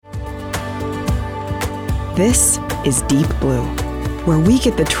This is Deep Blue, where we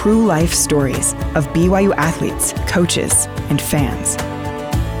get the true life stories of BYU athletes, coaches, and fans.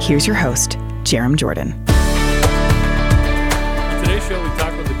 Here's your host, Jarom Jordan. Today's show, we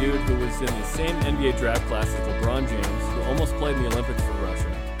talk with a dude who was in the same NBA draft class as LeBron James, who almost played in the Olympics for Russia,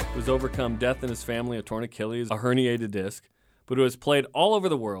 who has overcome death in his family, a torn Achilles, a herniated disc, but who has played all over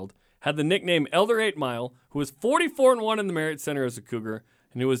the world, had the nickname Elder 8 Mile, who was 44-1 in the Marriott Center as a Cougar,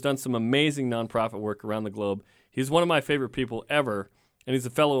 and who has done some amazing nonprofit work around the globe. He's one of my favorite people ever, and he's a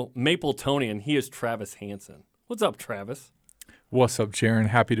fellow Mapletonian. He is Travis Hansen. What's up, Travis? What's up, Jaron?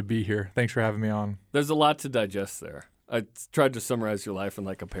 Happy to be here. Thanks for having me on. There's a lot to digest there. I tried to summarize your life in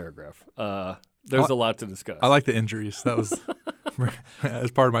like a paragraph. There's a lot to discuss. I like the injuries. That was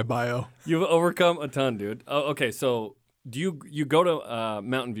as part of my bio. You've overcome a ton, dude. Okay, so do you go to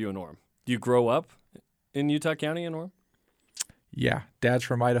Mountain View in Orem? Do you grow up in Utah County in Orem? Yeah. Dad's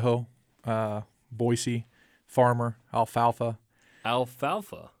from Idaho, Boise, farmer, alfalfa.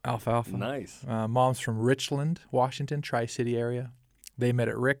 Alfalfa. Nice. Nice. Mom's from Richland, Washington, Tri-City area. They met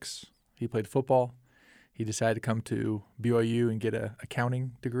at Rick's. He played football. He decided to come to BYU and get an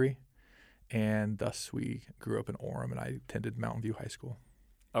accounting degree, and thus we grew up in Orem, and I attended Mountain View High School.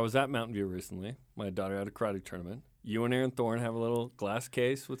 I was at Mountain View recently. My daughter had a karate tournament. You and Aaron Thorne have a little glass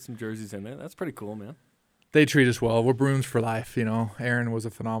case with some jerseys in it. That's pretty cool, man. They treat us well. We're Bruins for life, you know. Aaron was a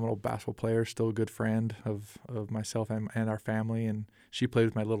phenomenal basketball player, still a good friend of myself and our family, and she played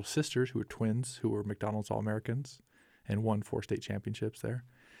with my little sisters, who were twins, who were McDonald's All-Americans and won 4 state championships there.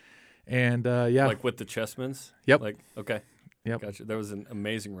 And, yeah. Like with the Chessmans? Yep. Like, okay. Yep. Gotcha. There was an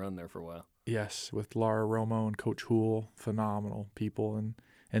amazing run there for a while. Yes, with Lara Romo and Coach Houle, phenomenal people,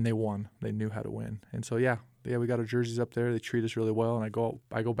 and they won. They knew how to win. And so, yeah, we got our jerseys up there. They treat us really well, and I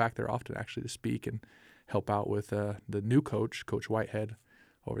go back there often actually to speak and help out with the new coach, Coach Whitehead,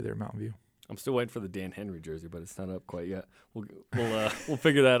 over there at Mountain View. I'm still waiting for the Dan Henry jersey, but it's not up quite yet. We'll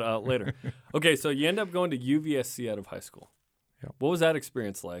figure that out later. Okay, so you end up going to UVSC out of high school. Yep. What was that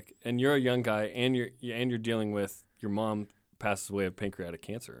experience like? And you're a young guy, and you're dealing with your mom passes away of pancreatic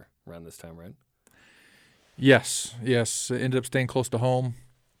cancer around this time, right? Yes. Ended up staying close to home.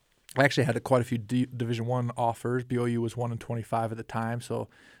 I actually had quite a few Division I offers. BYU was 1-25 at the time, so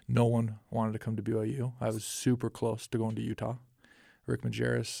no one wanted to come to BYU. I was super close to going to Utah. Rick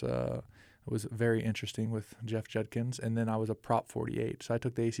Majerus was very interesting with Jeff Judkins, and then I was a prop 48. So I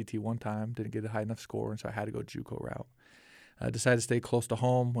took the ACT one time, didn't get a high enough score, and so I had to go JUCO route. I decided to stay close to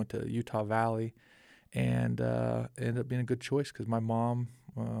home, went to Utah Valley, and ended up being a good choice because my mom,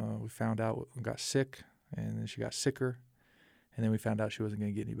 we found out, got sick, and then she got sicker, and then we found out she wasn't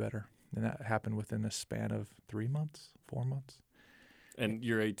going to get any better. And that happened within a span of 3 months, 4 months. And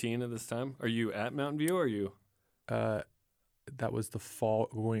you're 18 at this time? Are you at Mountain View or are you? That was the fall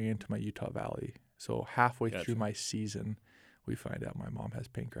going into my Utah Valley. So halfway Gotcha. through my season, we find out my mom has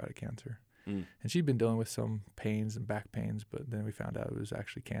pancreatic cancer. Mm. And she'd been dealing with some pains and back pains, but then we found out it was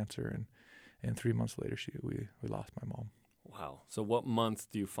actually cancer. And 3 months later, we lost my mom. Wow. So what month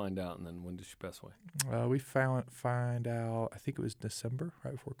do you find out, and then when did she pass away? We find out, I think it was December,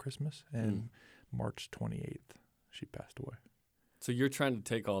 right before Christmas, and March 28th, she passed away. So you're trying to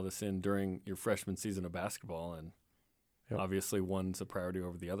take all this in during your freshman season of basketball, and Yep. obviously one's a priority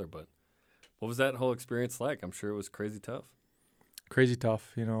over the other, but what was that whole experience like? I'm sure it was crazy tough. Crazy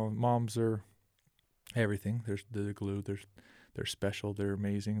tough. You know, moms are everything. They're glue. They're special. They're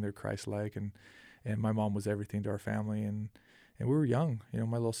amazing. They're Christ-like, and my mom was everything to our family, and we were young. You know,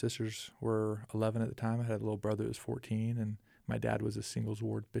 my little sisters were 11 at the time. I had a little brother that was 14, and my dad was a singles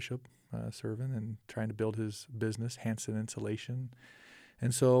ward bishop serving and trying to build his business, Hansen Insulation.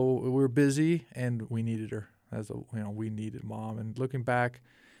 And so we were busy, and we needed her. We needed mom. And looking back,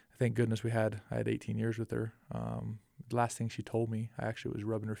 thank goodness I had 18 years with her. The last thing she told me, I actually was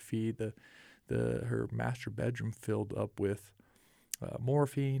rubbing her feet. Her master bedroom filled up with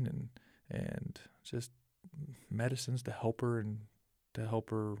morphine and just medicines to help her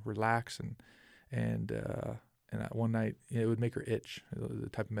relax and one night it would make her itch, the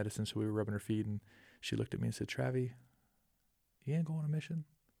type of medicine. So we were rubbing her feet, and she looked at me and said, "Travie, you ain't going on a mission?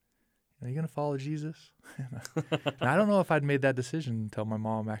 Are you gonna follow Jesus?" And I don't know if I'd made that decision until my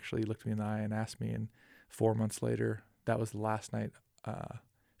mom actually looked me in the eye and asked me. And 4 months later, that was the last night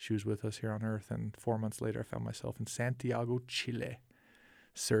she was with us here on earth. And 4 months later, I found myself in Santiago, Chile,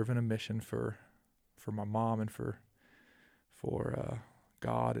 serving a mission for my mom and for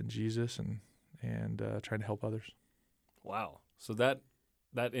God and Jesus and trying to help others. Wow. So that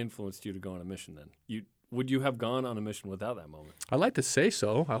influenced you to go on a mission then. Would you have gone on a mission without that moment? I'd like to say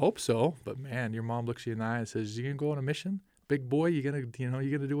so. I hope so. But man, your mom looks you in the eye and says, "You gonna go on a mission, big boy? You gonna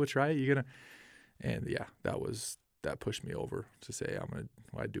do what's right? And yeah, that pushed me over to say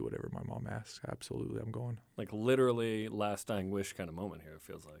I do whatever my mom asks. Absolutely, I'm going. Like literally last dying wish kind of moment here, it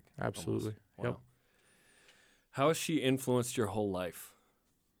feels like. Absolutely. Wow. Yep. How has she influenced your whole life?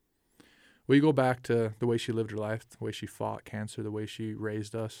 Well, you go back to the way she lived her life, the way she fought cancer, the way she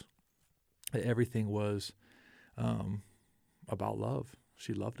raised us. Everything was about love.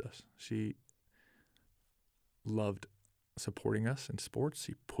 She loved us. She loved supporting us in sports.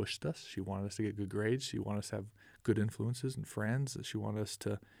 She pushed us. She wanted us to get good grades. She wanted us to have good influences and friends. She wanted us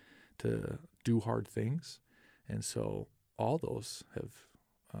to do hard things. And so all those have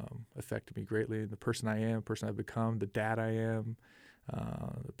affected me greatly. The person I am, the person I've become, the dad I am,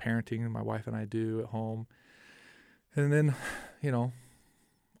 the parenting my wife and I do at home. And then,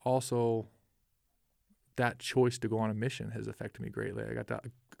 also that choice to go on a mission has affected me greatly. I got that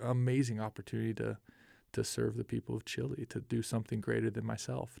amazing opportunity to serve the people of Chile, to do something greater than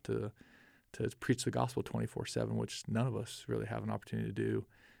myself, to preach the gospel 24/7, which none of us really have an opportunity to do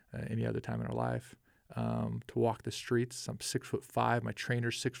any other time in our life. To walk the streets. I'm 6'5". My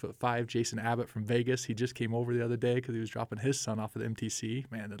trainer's 6'5". Jason Abbott from Vegas. He just came over the other day because he was dropping his son off at the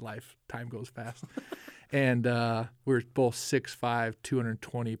MTC. Man, time goes fast. And we're both 6'5",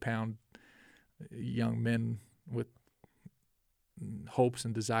 220-pound young men with hopes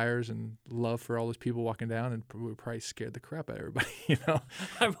and desires and love for all those people walking down, and we probably scared the crap out of everybody.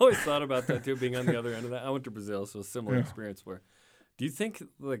 I've always thought about that too, being on the other end of that. I went to Brazil, so a similar experience. Where, do you think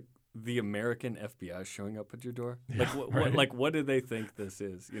like the American FBI showing up at your door? Like what do they think this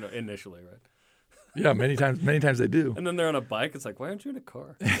is? Initially, right? Yeah, many times they do. And then they're on a bike. It's like, why aren't you in a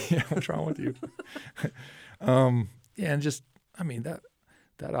car? Yeah, what's wrong with you? And just,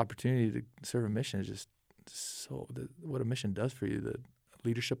 that opportunity to serve a mission is just so what a mission does for you. The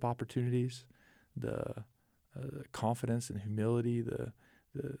leadership opportunities, the confidence and humility, the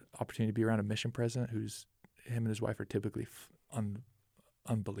opportunity to be around a mission president him and his wife are typically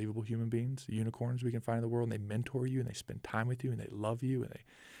unbelievable human beings, unicorns we can find in the world, and they mentor you and they spend time with you and they love you, and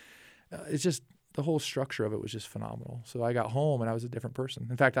it's just the whole structure of it was just phenomenal. So I got home and I was a different person.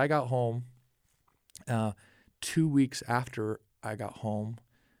 In fact, I got home 2 weeks after I got home.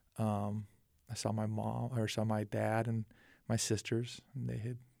 I saw saw my dad and my sisters, and they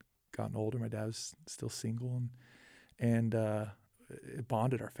had gotten older. My dad was still single, and it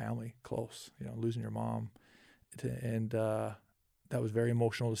bonded our family close. Losing your mom, that was very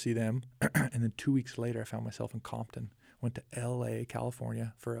emotional to see them. And then 2 weeks later, I found myself in Compton. Went to L.A.,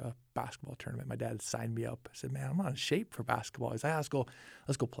 California for a basketball tournament. My dad had signed me up. I said, "Man, I'm not in shape for basketball." He's like, let's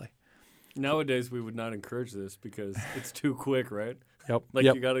go play. Nowadays, we would not encourage this because it's too quick, right? Yep.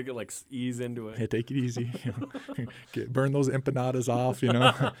 You got to get ease into it. Yeah, take it easy. Burn those empanadas off,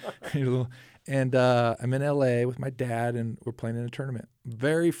 And I'm in L.A. with my dad, and we're playing in a tournament.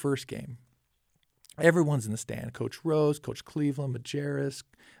 Very first game. Everyone's in the stand. Coach Rose, Coach Cleveland, Majerus.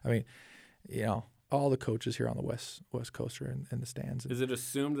 All the coaches here on the West Coast are in the stands. Is it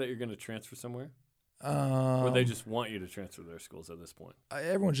assumed that you're going to transfer somewhere? Or they just want you to transfer to their schools at this point?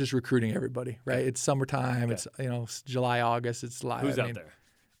 Everyone's just recruiting everybody, right? Okay. It's summertime. Okay. It's July, August. It's live. Who's out there?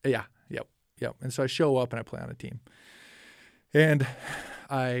 Yeah. Yep. And so I show up and I play on a team. And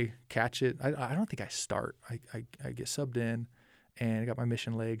I catch it. I don't think I start. I get subbed in, and I got my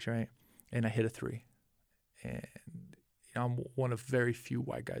mission legs, right? And I hit a three. And I'm one of very few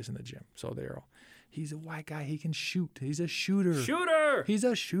white guys in the gym. So he's a white guy. He can shoot. He's a shooter. He's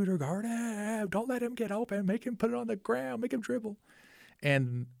a shooter. Guard him. Don't let him get open. Make him put it on the ground. Make him dribble.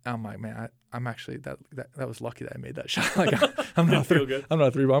 And I'm like, man, I'm actually that was lucky that I made that shot. I'm not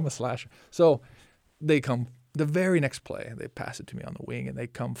a three, but I'm a slasher. So they come the very next play. They pass it to me on the wing, and they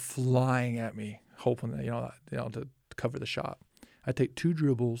come flying at me, hoping that to cover the shot. I take 2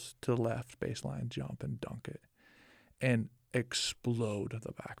 dribbles to the left baseline, jump and dunk it, and explode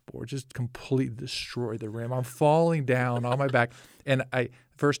the backboard, just completely destroy the rim. I'm falling down on my back, and I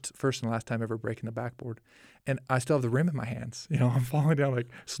first and last time ever breaking the backboard, and I still have the rim in my hands. I'm falling down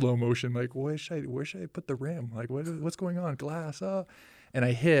slow motion, where should I put the rim? What's going on? Glass up, and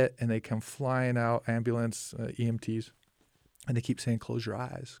I hit, and they come flying out, ambulance, EMTs, and they keep saying close your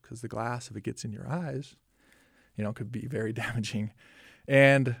eyes because the glass, if it gets in your eyes, could be very damaging.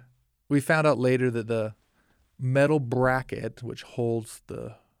 And we found out later that the metal bracket, which holds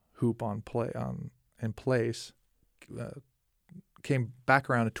the hoop in place, came back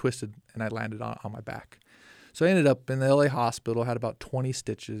around and twisted, and I landed on my back. So I ended up in the LA hospital, had about 20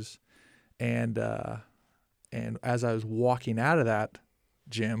 stitches, and as I was walking out of that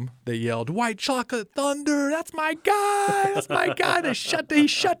gym, they yelled, "White Chocolate Thunder, that's my guy, that's my guy." He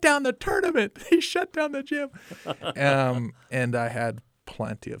shut down the tournament. He shut down the gym. And I had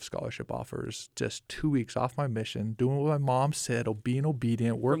plenty of scholarship offers. Just 2 weeks off my mission, doing what my mom said, being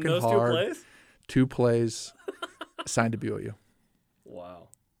obedient, working From those hard. 2 plays? 2 plays, signed to BYU. Wow.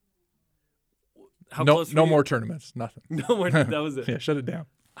 No more tournaments, nothing. No more. That was it. Yeah, shut it down.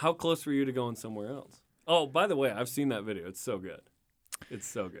 How close were you to going somewhere else? Oh, by the way, I've seen that video. It's so good. It's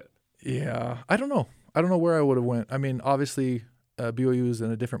so good. Yeah, I don't know. I don't know where I would have went. I mean, obviously, BYU was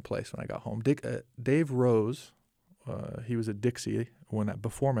in a different place when I got home. Dave Rose, he was at Dixie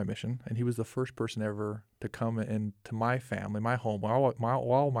before my mission, and he was the first person ever to come into my family, my home,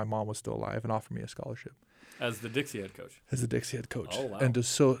 while my mom was still alive, and offer me a scholarship. As the Dixie head coach. As the Dixie head coach. Oh, wow. And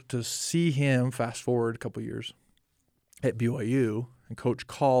to see him fast forward a couple years at BYU, and Coach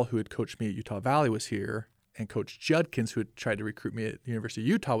Call, who had coached me at Utah Valley, was here, and Coach Judkins, who had tried to recruit me at the University of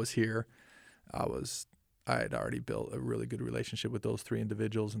Utah, was here. I had already built a really good relationship with those 3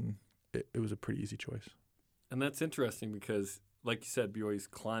 individuals, and it was a pretty easy choice. And that's interesting because, like you said, BYU's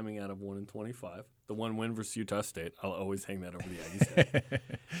climbing out of 1-25. The one win versus Utah State. I'll always hang that over the Aggies' head.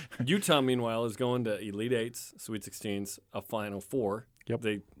 Utah, meanwhile, is going to Elite Eights, Sweet 16s, a Final Four. Yep.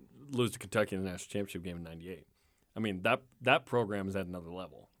 They lose to Kentucky in the national championship game in '98. I mean, that program is at another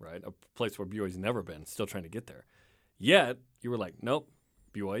level, right? A place where BYU's never been, still trying to get there. Yet, you were like, nope,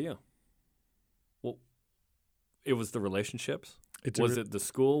 BYU. Well, it was the relationships? Was it the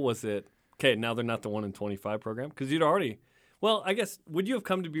school? Was it, okay, now they're not the 1-25 program? Because you'd already, well, I guess, would you have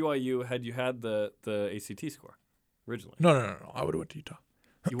come to BYU had you had the ACT score originally? No. I would have went to Utah.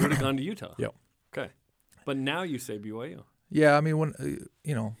 You would have gone to Utah? Yep. Okay. But now you say BYU. Yeah, I mean, when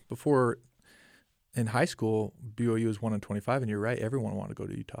before in high school, BYU was 1-25, and you're right, everyone wanted to go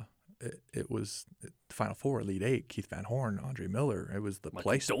to Utah. It was the Final Four, Elite Eight, Keith Van Horn, Andre Miller. It was the Mike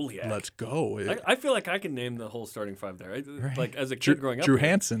place. Doliak. Let's go. I feel like I can name the whole starting 5 there. Right. Like as a kid growing up. Drew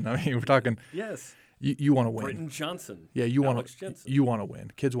Hansen. I mean, we're talking. Yes. You want to win. Britton Johnson. Yeah, you want Alex to. Jensen. You want to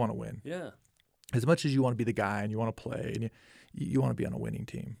win. Kids want to win. Yeah. As much as you want to be the guy and you want to play and you want to be on a winning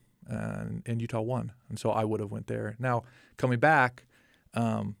team. And Utah won, and so I would have went there. Now coming back,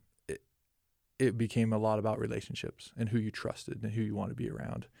 it became a lot about relationships and who you trusted and who you want to be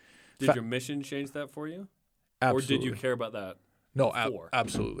around. Did your mission change that for you? Absolutely. Or did you care about that? No, Okay.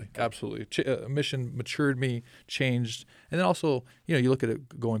 absolutely, absolutely. Mission matured me, changed, and then also, you look at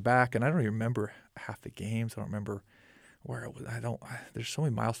it going back, and I don't even remember half the games. I don't remember where it was. There's so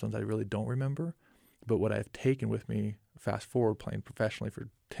many milestones I really don't remember. But what I've taken with me, fast forward, playing professionally for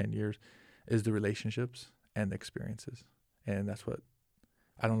 10 years, is the relationships and the experiences, and that's what.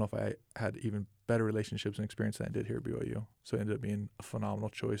 I don't know if I had even better relationships and experience than I did here at BYU. So it ended up being a phenomenal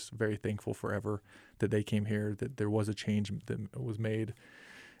choice. Very thankful forever that they came here, that there was a change that was made,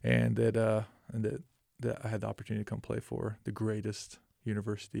 and that I had the opportunity to come play for the greatest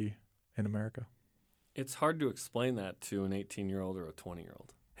university in America. It's hard to explain that to an 18-year-old or a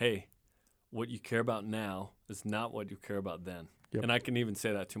 20-year-old. Hey, what you care about now is not what you care about then. Yep. And I can even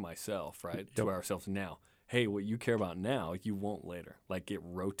say that to myself, right? Yep. To ourselves now. Hey, what you care about now, you won't later. Like it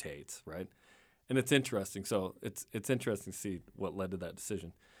rotates, right? And it's interesting. So it's interesting to see what led to that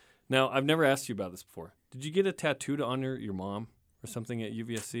decision. Now, I've never asked you about this before. Did you get a tattoo to honor your mom or something at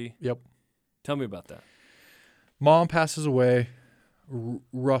UVSC? Yep. Tell me about that. Mom passes away,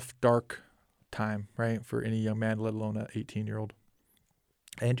 rough, dark time, right, for any young man, let alone an 18-year-old.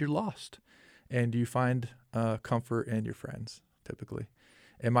 And you're lost. And you find comfort in your friends, typically.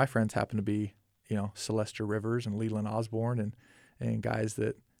 And my friends happen to be, Celestia Rivers and Leland Osborne and guys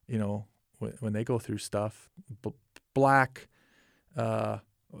that, when they go through stuff, Black,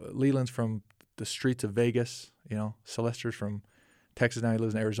 Leland's from the streets of Vegas, Celestia's from Texas, now he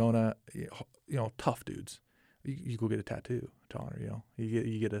lives in Arizona, tough dudes. You go get a tattoo to honor,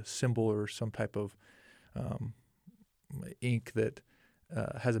 you get a symbol or some type of ink that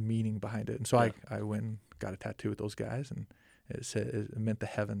has a meaning behind it. And so Yeah. I went and got a tattoo with those guys, and it meant the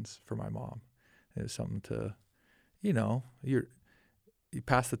heavens for my mom. It was something to, you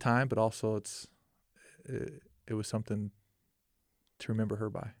pass the time, but also it was something to remember her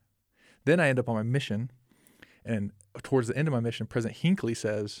by. Then I end up on my mission, and towards the end of my mission, President Hinckley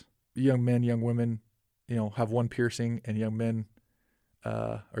says, young men, young women, have one piercing, and young men,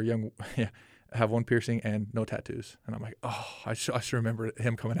 have one piercing and no tattoos. And I'm like, oh, I should remember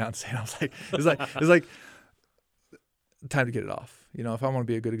him coming out and saying, it's like time to get it off. If I want to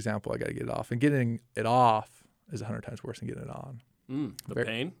be a good example, I got to get it off. And getting it off is 100 times worse than getting it on.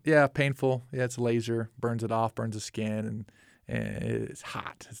 Pain? Yeah, painful. Yeah, it's laser, burns it off, burns the skin, and it's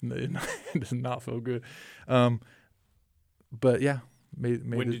hot. It does not feel good. But yeah,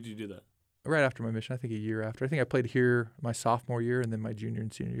 When did you do that? Right after my mission, I think a year after. I think I played here my sophomore year, and then my junior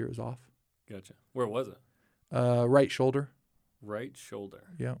and senior year was off. Gotcha. Where was it? Right shoulder. Right shoulder.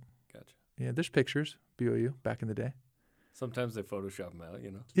 Yeah. Gotcha. Yeah, there's pictures, BYU, back in the day. Sometimes they Photoshop them out,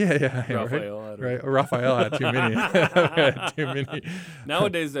 Yeah, Raphael had right. Raphael had too many. Had too many.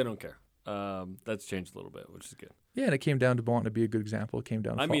 Nowadays, they don't care. That's changed a little bit, which is good. Yeah, and it came down to wanting to be a good example. It came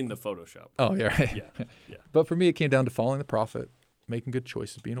down to the Photoshop. Oh, yeah, right. Yeah. But for me, it came down to following the prophet, making good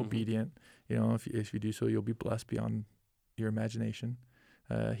choices, being Mm-hmm. obedient. If you do so, you'll be blessed beyond your imagination.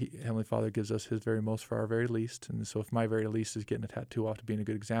 Heavenly Father gives us his very most for our very least. And so if my very least is getting a tattoo off to being a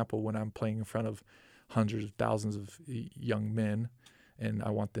good example when I'm playing in front of hundreds of thousands of young men and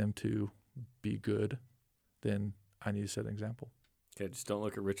I want them to be good, then I need to set an example. Okay, just don't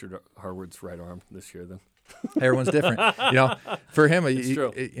look at Richard Harwood's right arm this year then. Everyone's different. For him,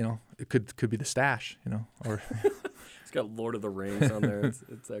 true. It could be the stash, or It's got Lord of the Rings on there.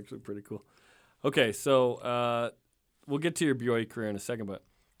 It's actually pretty cool. Okay, so we'll get to your BYU career in a second, but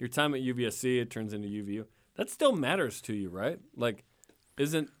your time at UVSC, it turns into UVU. That still matters to you, right? Like,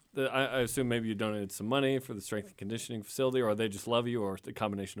 I assume maybe you donated some money for the strength and conditioning facility, or they just love you, or the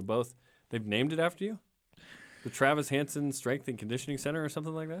combination of both. They've named it after you? The Travis Hansen Strength and Conditioning Center or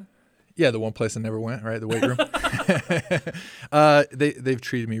something like that? Yeah, the one place I never went, right? The weight room. They've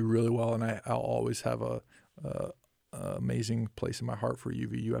treated me really well, and I'll always have a amazing place in my heart for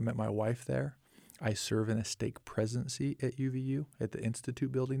UVU. I met my wife there. I serve in a stake presidency at UVU at the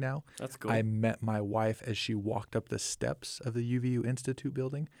Institute building now. That's cool. I met my wife as she walked up the steps of the UVU Institute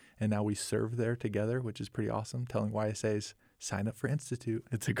building, and now we serve there together, which is pretty awesome. Telling YSAs, sign up for Institute.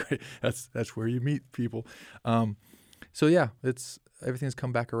 It's a great. That's where you meet people. So yeah, everything's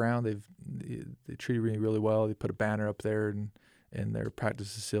come back around. They treated me really well. They put a banner up there in their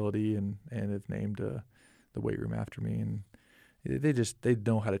practice facility, and have named the weight room after me. And they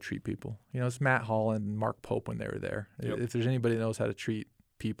know how to treat people. It's Matt Holland and Mark Pope when they were there. Yep. If there's anybody that knows how to treat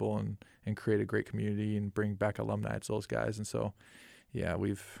people and create a great community and bring back alumni, it's those guys. And so, yeah,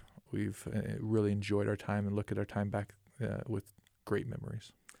 we've really enjoyed our time and look at our time back with great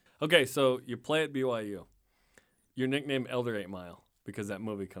memories. Okay, so you play at BYU. You're nicknamed Elder 8 Mile because that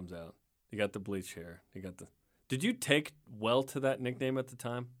movie comes out. You got the bleached hair. Did you take well to that nickname at the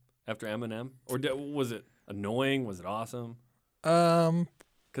time after Eminem? Or was it annoying? Was it awesome?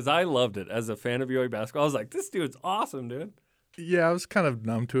 Because I loved it. As a fan of BYU basketball, I was like, this dude's awesome, dude. Yeah, I was kind of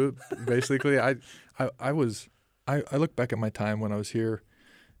numb to it, basically. I look back at my time when I was here.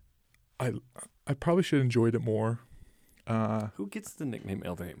 I probably should have enjoyed it more. Who gets the nickname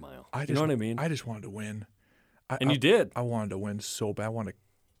Elder 8 Mile? You know what I mean? I just wanted to win. You did. I wanted to win so bad. I wanted to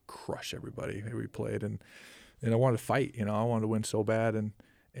crush everybody we played, and I wanted to fight. I wanted to win so bad.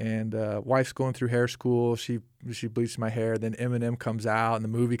 And wife's going through hair school. She bleached my hair. Then Eminem comes out, and the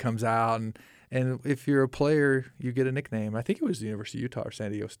movie comes out, and if you're a player, you get a nickname. I think it was the University of Utah or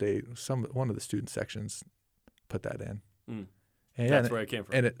San Diego State. One of the student sections put that in. And that's where it came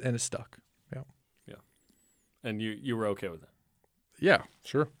from. And it stuck. Yeah. Yeah. And you were okay with it? Yeah,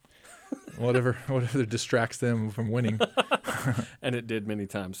 sure. whatever distracts them from winning. And it did many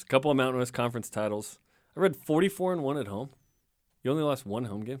times. A couple of Mountain West Conference titles. I read 44-1 at home. You only lost one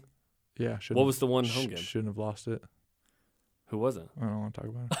home game? Yeah. What was the one home game? Shouldn't have lost it. Who was it? I don't want to talk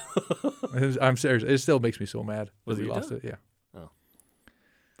about it. I'm serious. It still makes me so mad Was that we it lost Utah? it. Yeah. Oh.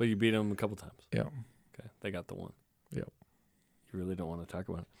 But you beat them a couple times. Yeah. Okay. They got the one. Yep. You really don't want to talk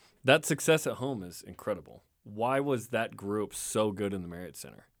about it. That success at home is incredible. Why was that group so good in the Marriott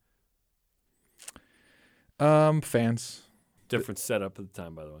Center? Fans. Different setup at the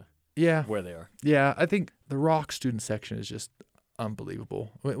time, by the way. Yeah. Where they are. Yeah. I think the Rock student section is just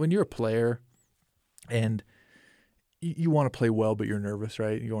unbelievable. When you're a player and you want to play well, but you're nervous,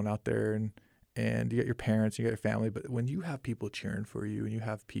 right? You're going out there and you got your parents, you got your family, but when you have people cheering for you and you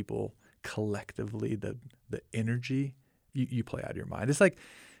have people collectively, the energy, you play out of your mind. It's like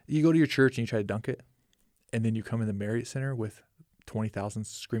you go to your church and you try to dunk it, and then you come in the Marriott Center with 20,000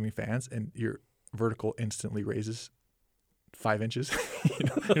 screaming fans, and your vertical instantly raises 5 inches.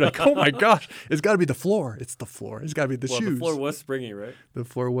 You're like, oh my gosh, it's got to be the floor. It's the floor. It's got to be the shoes. The floor was springy, right? The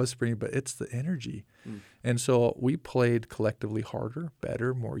floor was springy, but it's the energy. And so we played collectively harder,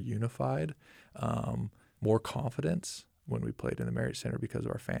 better, more unified, more confidence when we played in the Marriott Center because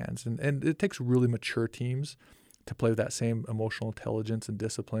of our fans. And it takes really mature teams to play with that same emotional intelligence and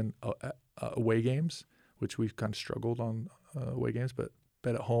discipline away games, which we've kind of struggled on away games, but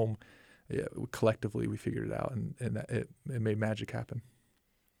at home, yeah, collectively we figured it out, and that it made magic happen.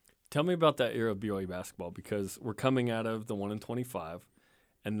 Tell me about that era of BYU basketball, because we're coming out of the 1-25,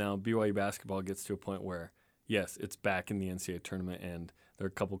 and now BYU basketball gets to a point where, yes, it's back in the NCAA tournament, and there are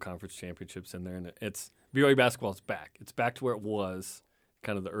a couple conference championships in there, and BYU basketball is back. It's back to where it was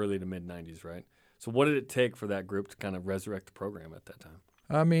kind of the early to mid-'90s, right? So what did it take for that group to kind of resurrect the program at that time?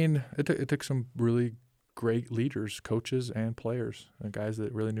 I mean, it took some really great leaders, coaches, and players, and guys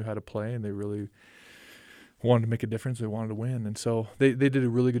that really knew how to play, and they really wanted to make a difference. They wanted to win. And so they did a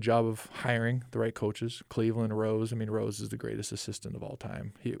really good job of hiring the right coaches. Cleveland, Rose. I mean, Rose is the greatest assistant of all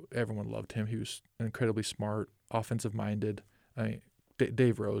time. Everyone loved him. He was incredibly smart, offensive-minded. I mean,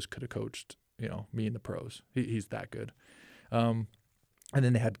 Dave Rose could have coached, me in the pros. He's that good. And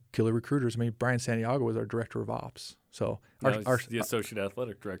then they had killer recruiters. I mean, Brian Santiago was our director of ops. So the associate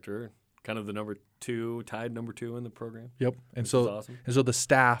athletic director, kind of the tied number two in the program. Yep. And so awesome. And so the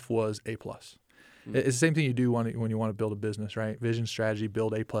staff was A+. Mm-hmm. It's the same thing you do when you want to build a business, right? Vision, strategy,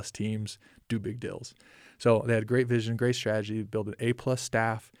 build A+ teams, do big deals. So they had great vision, great strategy, build an A+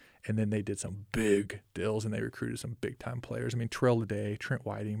 staff, and then they did some big deals, and they recruited some big-time players. I mean, Terrell Leday, Trent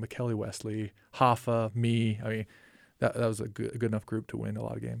Whiting, McKelly Wesley, Hoffa, me. I mean, that was a good enough group to win a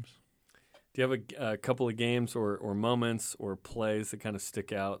lot of games. Do you have a couple of games or moments or plays that kind of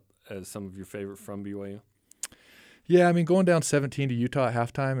stick out as some of your favorite from BYU? Yeah, I mean, going down 17 to Utah at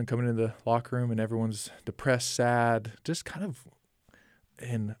halftime and coming into the locker room and everyone's depressed, sad, just kind of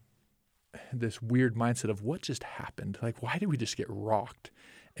in this weird mindset of what just happened. Like, why did we just get rocked?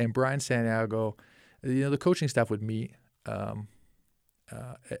 And Brian Santiago, the coaching staff would meet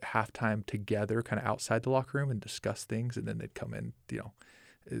at halftime together, kind of outside the locker room, and discuss things. And then they'd come in,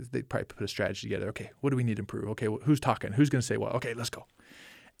 they'd probably put a strategy together. Okay, what do we need to improve? Okay, who's talking? Who's going to say what? Okay, let's go.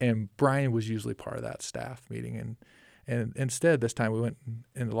 And Brian was usually part of that staff meeting. And instead, this time we went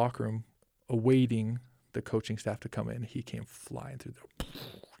in the locker room awaiting the coaching staff to come in. He came flying through there,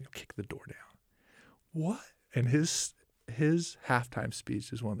 kicked the door down. What? And his halftime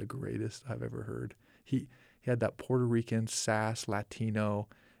speech is one of the greatest I've ever heard. He had that Puerto Rican sass, Latino,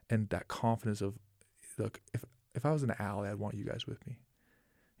 and that confidence of, look, if I was in the alley, I'd want you guys with me.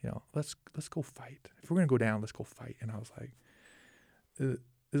 Let's go fight. If we're going to go down, let's go fight. And I was like,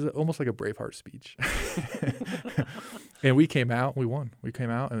 it's almost like a Braveheart speech. And we came out, we won. We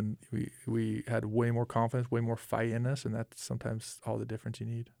came out, and we had way more confidence, way more fight in us, and that's sometimes all the difference you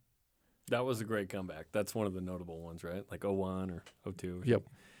need. That was a great comeback. That's one of the notable ones, right? Like 01 or 02. Yep.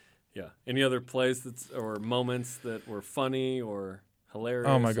 Yeah. Any other plays or moments that were funny or hilarious?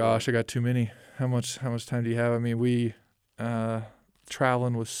 Oh my gosh, I got too many. How much time do you have? I mean, we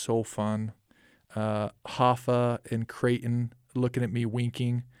traveling was so fun. Hoffa and Creighton looking at me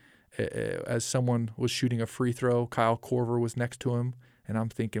winking as someone was shooting a free throw. Kyle Korver was next to him, and I'm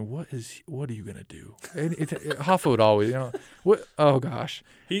thinking, what are you gonna do? And Hoffa would always, what? Oh gosh,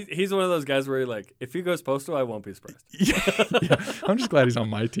 he's one of those guys where like, if he goes postal, I won't be surprised. yeah, I'm just glad he's on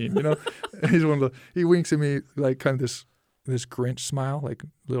my team. He's one of he winks at me like kind of this Grinch smile, like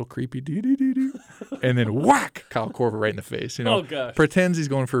little creepy doo-doo-doo-doo. And then whack, Kyle Korver right in the face. Oh, gosh. Pretends he's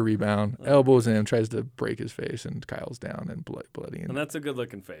going for a rebound, elbows him, tries to break his face, and Kyle's down and bloody. And that's a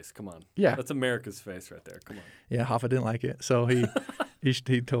good-looking face. Come on. Yeah. That's America's face right there. Come on. Yeah, Hoffa didn't like it. So he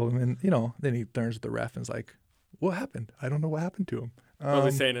told him, and, then he turns to the ref and is like, what happened? I don't know what happened to him. Probably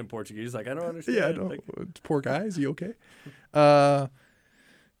saying it in Portuguese, like, I don't understand. Yeah, I don't. Poor guy. Is he okay?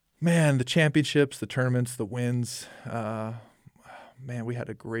 Man, the championships, the tournaments, the wins. Man, we had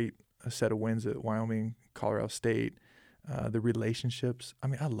a set of wins at Wyoming, Colorado State. The relationships. I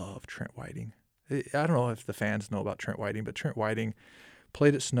mean, I love Trent Whiting. I don't know if the fans know about Trent Whiting, but Trent Whiting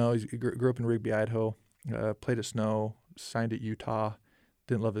played at Snow. He grew up in Rigby, Idaho. Played at Snow, signed at Utah.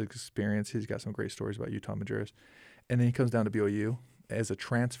 Didn't love his experience. He's got some great stories about Utah Majerus. And then he comes down to BYU as a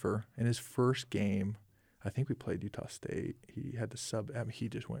transfer. In his first game, I think we played Utah State. He had the sub. I mean, he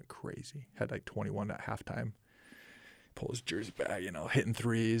just went crazy. Had like 21 at halftime. Pull his jersey back, hitting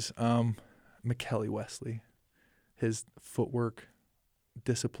threes. McKelly Wesley, his footwork,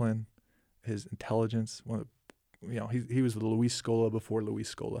 discipline, his intelligence. He was the Luis Scola before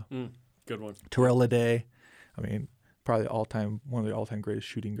Luis Scola. Good one. Terrell Leday, I mean, probably one of the all-time greatest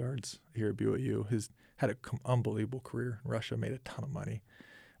shooting guards here at BYU. Had an unbelievable career in Russia, made a ton of money.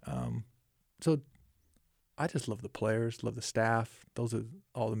 So I just love the players, love the staff. Those are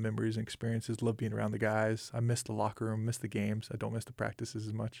all the memories and experiences. Love being around the guys. I miss the locker room, miss the games. I don't miss the practices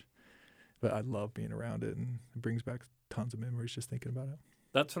as much. But I love being around it, and it brings back tons of memories just thinking about it.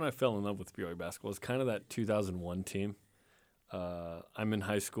 That's when I fell in love with BYU basketball. It's kind of that 2001 team. I'm in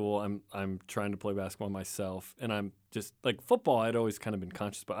high school. I'm trying to play basketball myself, and I'm just like football. I'd always kind of been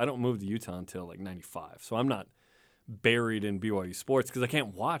conscious, but I don't move to Utah until like '95, so I'm not buried in BYU sports because I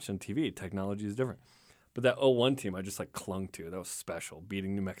can't watch on TV. Technology is different. But that 01 team, I just like clung to. That was special,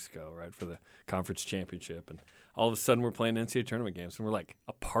 beating New Mexico right for the conference championship, and all of a sudden we're playing NCAA tournament games, and we're like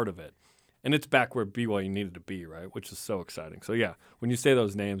a part of it. And it's back where BYU needed to be, right? Which is so exciting. So, yeah, when you say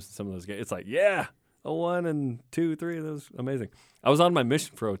those names in some of those games, it's like, yeah, 01 and 2, 3, that was amazing. I was on my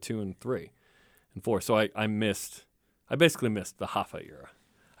mission for 02 and 3 and 4, so I basically missed the Hoffa era.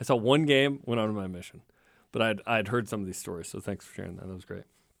 I saw one game, went on my mission. But I'd heard some of these stories, so thanks for sharing that. That was great.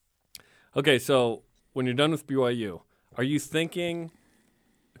 Okay, so when you're done with BYU, are you thinking,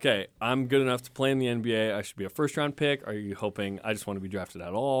 okay, I'm good enough to play in the NBA, I should be a first-round pick? Are you hoping I just want to be drafted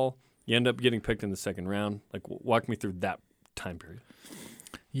at all? You end up getting picked in the second round. Like, walk me through that time period.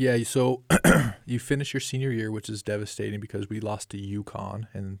 Yeah, so you finish your senior year, which is devastating because we lost to UConn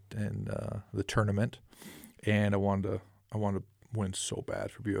in the tournament, and I wanted to win so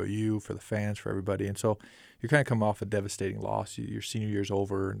bad for BYU, for the fans, for everybody. And so you kind of come off a devastating loss. Your senior year's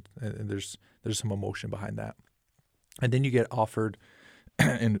over, and there's some emotion behind that. And then you get offered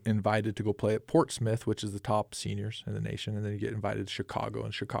and invited to go play at Portsmouth, which is the top seniors in the nation. And then you get invited to Chicago,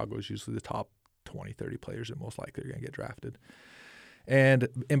 and Chicago is usually the top 20, 30 players that most likely are going to get drafted. And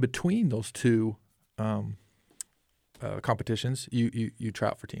in between those two competitions, you try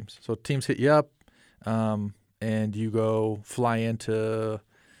out for teams. So teams hit you up, and you go fly into,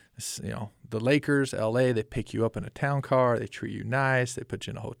 the Lakers, LA. They pick you up in a town car. They treat you nice. They put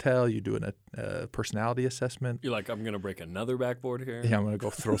you in a hotel. You do a personality assessment. You're like, I'm going to break another backboard here. Yeah, I'm going to go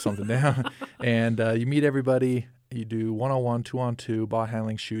throw something down. And you meet everybody. You do 1-on-1, 2-on-2, ball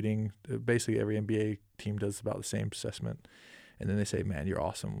handling, shooting. Basically, every NBA team does about the same assessment. And then they say, man, you're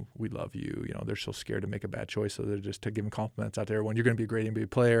awesome. We love you. They're so scared to make a bad choice. So they're just giving compliments out to everyone. You're going to be a great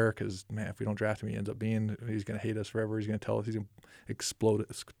NBA player because, man, if we don't draft him, he's going to hate us forever. He's going to tell us, he's going to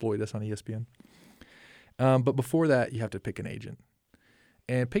exploit us on ESPN. But before that, you have to pick an agent.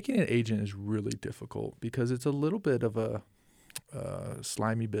 And picking an agent is really difficult because it's a little bit of a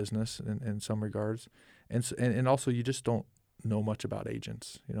slimy business in some regards. And also, you just don't know much about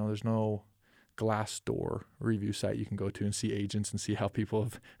agents. There's no Glassdoor review site you can go to and see agents and see how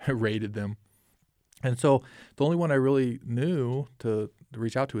people have rated them. And so the only one I really knew to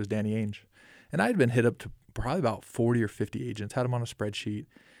reach out to was Danny Ainge. And I had been hit up to probably about 40 or 50 agents, had them on a spreadsheet,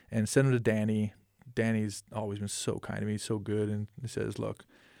 and sent them to Danny. Danny's always been so kind to me, so good. And he says, look,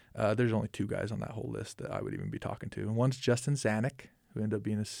 there's only 2 guys on that whole list that I would even be talking to. And one's Justin Zanuck, who ended up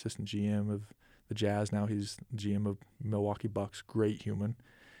being assistant GM of the Jazz. Now he's GM of Milwaukee Bucks, great human.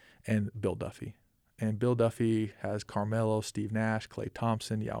 And Bill Duffy. And Bill Duffy has Carmelo, Steve Nash, Klay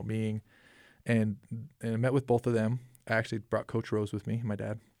Thompson, Yao Ming. And I met with both of them. I actually brought Coach Rose with me, my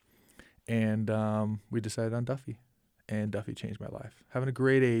dad. And we decided on Duffy. And Duffy changed my life. Having a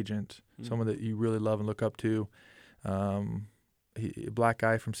great agent, someone that you really love and look up to. A black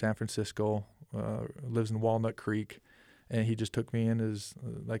guy from San Francisco, lives in Walnut Creek. And he just took me in as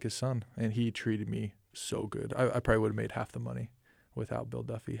like his son. And he treated me so good. I probably would have made half the money without Bill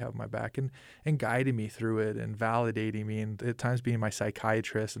Duffy having my back and guiding me through it and validating me and at times being my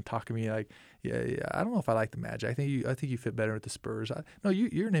psychiatrist and talking to me like, yeah, I don't know if I like the Magic. I think you fit better with the Spurs. No,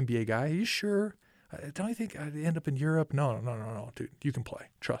 you're an NBA guy. Are you sure? Don't you think I'd end up in Europe? No, dude. You can play.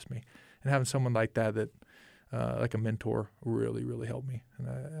 Trust me. And having someone like that like a mentor really, really helped me.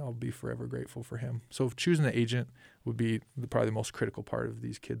 And I'll be forever grateful for him. So choosing an agent would be probably the most critical part of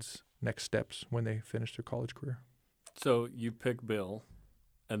these kids' next steps when they finish their college career. So you pick Bill,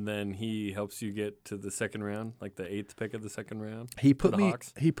 and then he helps you get to the second round, like the 8th pick of the second round. He put me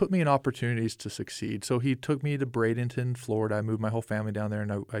in opportunities to succeed. So he took me to Bradenton, Florida. I moved my whole family down there,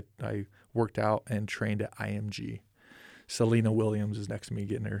 and I worked out and trained at IMG. Selena Williams is next to me,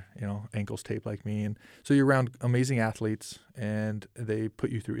 getting her ankles taped like me, and so you're around amazing athletes, and they put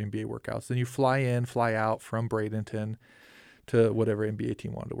you through NBA workouts. Then you fly in, fly out from Bradenton to whatever NBA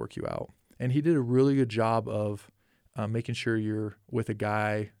team wanted to work you out. And he did a really good job of making sure you're with a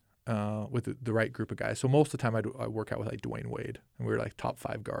guy, with the right group of guys. So most of the time I work out with like Dwayne Wade, and we were like top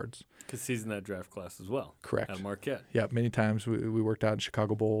 5 guards. Because he's in that draft class as well. Correct. At Marquette. Yeah, many times we worked out in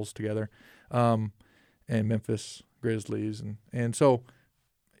Chicago Bulls together, and Memphis Grizzlies. And so,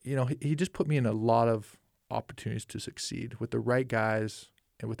 he just put me in a lot of opportunities to succeed with the right guys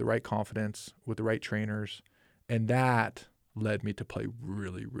and with the right confidence, with the right trainers. And that led me to play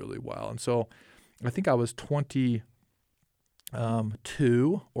really, really well. And so I think I was 22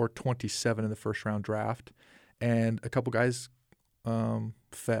 or 27 in the first round draft, and a couple guys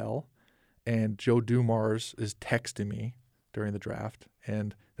fell, and Joe Dumars is texting me during the draft,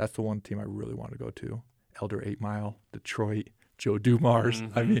 and that's the one team I really want to go to. Elder 8 Mile, Detroit, Joe Dumars.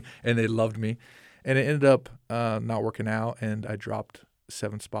 Mm-hmm. I mean, and they loved me. And it ended up not working out, and I dropped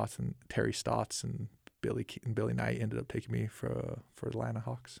 7 spots, and Terry Stotts and Billy Knight ended up taking me for the Atlanta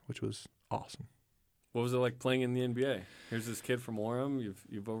Hawks, which was awesome. What was it like playing in the NBA? Here's this kid from Orem.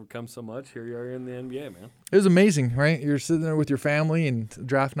 You've overcome so much. Here you are in the NBA, man. It was amazing, right? You're sitting there with your family, and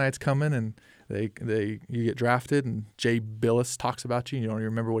draft night's coming, and you get drafted, and Jay Billis talks about you. You don't even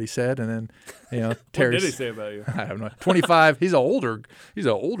remember what he said, and then Terry. What did he say about you? I don't know. 25. He's an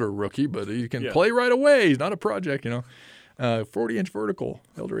older rookie, but he can play right away. He's not a project, 40-inch vertical,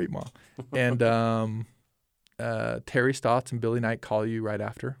 Elder 8 Mile, and Terry Stotts and Billy Knight call you right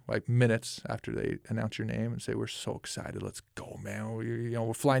after, like minutes after they announce your name, and say, "We're so excited. Let's go, man.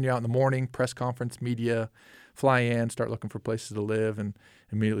 We're flying you out in the morning, press conference, media, fly in, start looking for places to live, and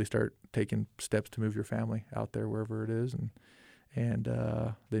immediately start taking steps to move your family out there wherever it is, and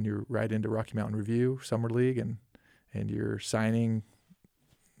then you're right into Rocky Mountain Review, Summer League, and you're signing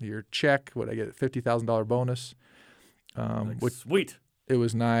your check. What I get, $50,000 bonus. Sweet. It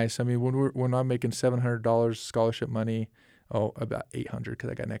was nice. I mean, when I'm making $700 scholarship money, about $800 because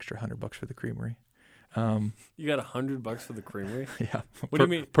I got an extra $100 for the creamery. You got $100 for the creamery? Yeah. What do you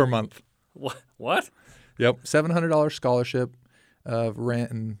mean per month? What? Yep, $700 scholarship of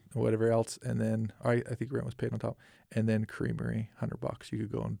rent and whatever else, and then I think rent was paid on top, and then creamery, $100. You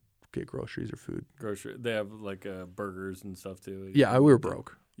could go and get groceries or food. They have like burgers and stuff too. Yeah, we were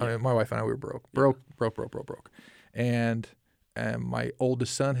broke. Yeah. I mean, my wife and I, we were broke, and my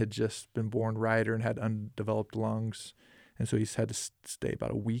oldest son had just been born Ryder and had undeveloped lungs, and so he's had to stay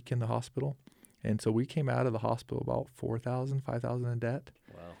about a week in the hospital, and so we came out of the hospital about $4,000, $5,000 in debt.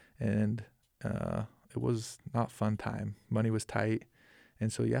 Wow. And it was not fun time. Money was tight,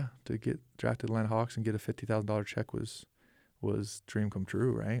 and so to get drafted Atlanta Hawks and get a $50,000 check was dream come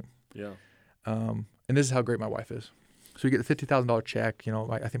true, right? Yeah. And this is how great my wife is. So you get the $50,000 check.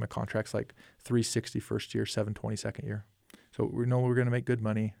 I think my contract's like $360 first year, $720 second year. So we know we're going to make good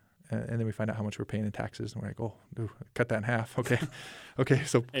money, and then we find out how much we're paying in taxes, and we're like, oh, dude, cut that in half. Okay, okay.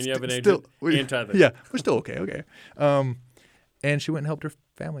 So and you have an agent, anti-this. Yeah, we're still okay. Okay. And she went and helped her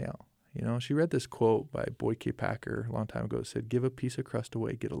family out. She read this quote by Boyd K. Packer a long time ago. It said, "Give a piece of crust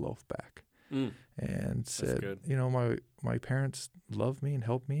away, get a loaf back." And said, my parents love me and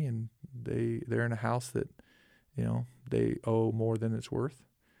help me, and they're in a house that, they owe more than it's worth.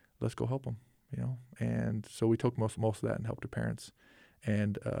 Let's go help them, And so we took most of that and helped her parents.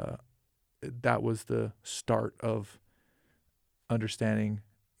 And that was the start of understanding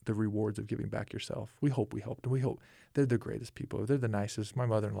the rewards of giving back yourself. We hope we helped them. We hope they're the greatest people. They're the nicest. My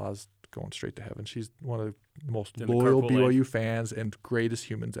mother-in-law's going straight to heaven. She's one of the most loyal BYU fans and greatest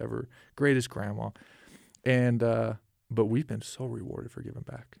humans ever, greatest grandma. And but we've been so rewarded for giving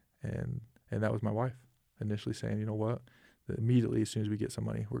back. And that was my wife initially saying, you know what, immediately as soon as we get some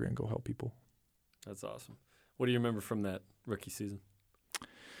money, we're going to go help people. That's awesome. What do you remember from that rookie season?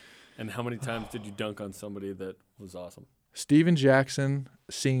 And how many times did you dunk on somebody that was awesome? Steven Jackson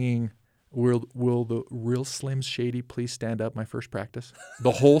singing Will the Real Slim Shady Please Stand Up, my first practice. The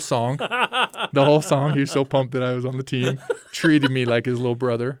whole song. He was so pumped that I was on the team. Treated me like his little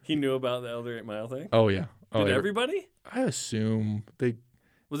brother. He knew about the Elder 8 Mile thing? Oh, yeah. Did everybody? I assume they...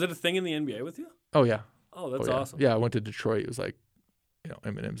 Was it a thing in the NBA with you? Oh, yeah. Oh, that's awesome. Yeah, I went to Detroit. It was like,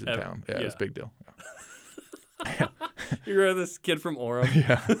 Eminem's in town. Yeah, it was a big deal. Yeah. You were this kid from Orem.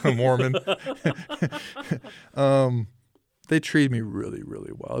 Yeah, a Mormon. They treated me really,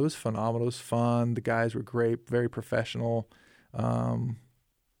 really well. It was phenomenal. It was fun. The guys were great, very professional.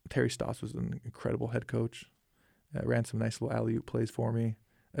 Terry Stotts was an incredible head coach. Ran some nice little alley-oop plays for me.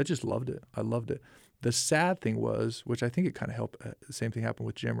 I just loved it. I loved it. The sad thing was, which I think it kind of helped, the same thing happened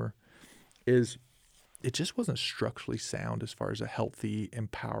with Jimmer, is it just wasn't structurally sound as far as a healthy,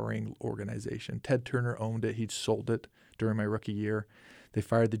 empowering organization. Ted Turner owned it. He'd sold it during my rookie year. They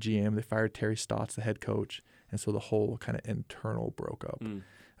fired the GM. They fired Terry Stotts, the head coach. And so the whole kind of internal broke up.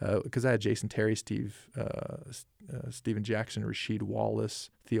 Because I had Jason Terry, Steven Jackson, Rasheed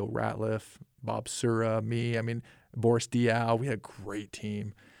Wallace, Theo Ratliff, Bob Sura, me. I mean, Boris Diaw. We had a great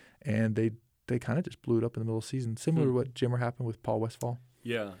team. And they kind of just blew it up in the middle of the season, similar to what Jimmer happened with Paul Westphal.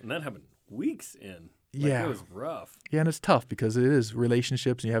 Yeah, and that happened weeks in. Yeah. It was rough. Yeah, and it's tough because it is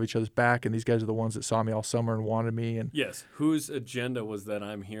relationships and you have each other's back, and these guys are the ones that saw me all summer and wanted me. And yes, whose agenda was that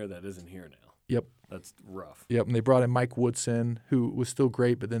I'm here that isn't here now? Yep. That's rough. Yep, and they brought in Mike Woodson, who was still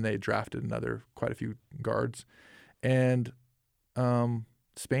great, but then they drafted quite a few guards. And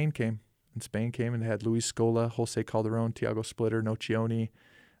Spain came. And they had Luis Scola, Jose Calderon, Tiago Splitter, Nocioni,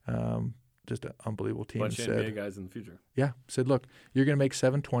 just an unbelievable team. Bunch of NBA guys in the future. Yeah, said, look, you're going to make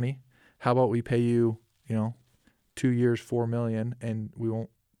 $720. How about we pay you, 2 years, $4 million, and we won't,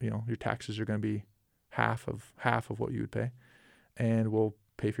 your taxes are going to be half of what you would pay, and we'll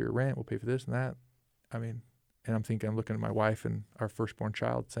pay for your rent, we'll pay for this and that. I mean, and I'm looking at my wife and our firstborn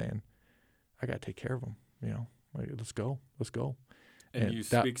child saying, I got to take care of them. Like, let's go. And you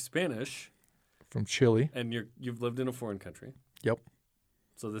speak Spanish from Chile. And you've lived in a foreign country. Yep.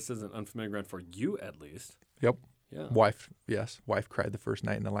 So this isn't unfamiliar ground for you, at least. Yep. Yeah. Wife cried the first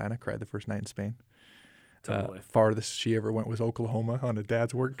night in Atlanta, cried the first night in Spain. Totally. Farthest she ever went was Oklahoma on a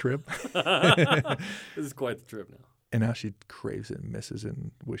dad's work trip. This is quite the trip now. And now she craves it and misses it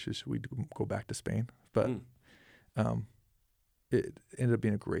and wishes we'd go back to Spain. But it ended up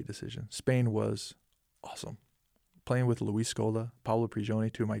being a great decision. Spain was awesome. Playing with Luis Scola, Pablo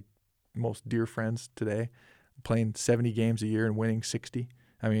Prigioni, two of my most dear friends today, playing 70 games a year and winning 60.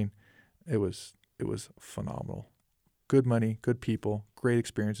 I mean, it was phenomenal. Good money, good people, great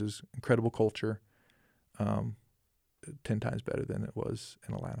experiences, incredible culture. 10 times better than it was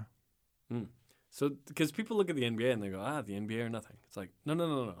in Atlanta. So, because people look at the NBA and they go, the NBA or nothing. It's like,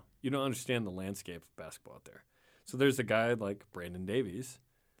 no. You don't understand the landscape of basketball out there. So there's a guy like Brandon Davies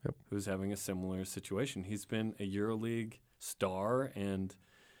who's having a similar situation. He's been a EuroLeague star, and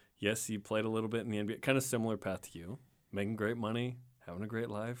yes, he played a little bit in the NBA. Kind of similar path to you, making great money, having a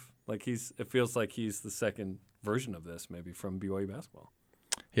great life. Like it feels like he's the second version of this, maybe from BYU basketball.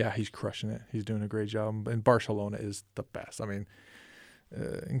 Yeah, he's crushing it. He's doing a great job. And Barcelona is the best. I mean,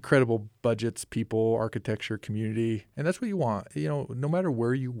 incredible budgets, people, architecture, community. And that's what you want. No matter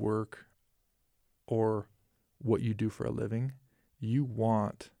where you work or what you do for a living, you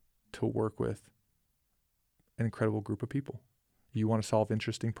want to work with an incredible group of people. You want to solve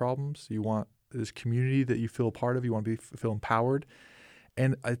interesting problems. You want this community that you feel a part of. You want to feel empowered.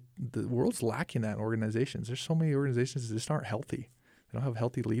 And the world's lacking that in organizations. There's so many organizations that just aren't healthy. They don't have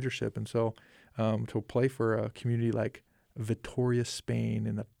healthy leadership. And so to play for a community like Vitoria, Spain,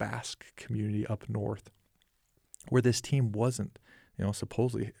 in the Basque community up north, where this team wasn't,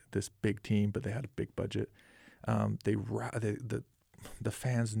 supposedly this big team, but they had a big budget. The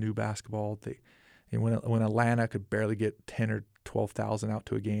fans knew basketball. When Atlanta could barely get 10 or 12,000 out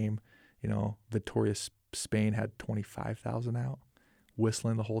to a game, Vitoria, Spain had 25,000 out,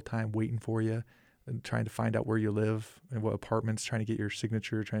 whistling the whole time, waiting for you, and trying to find out where you live and what apartments, trying to get your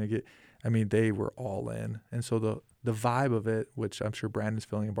signature, they were all in. And so the vibe of it, which I'm sure Brandon's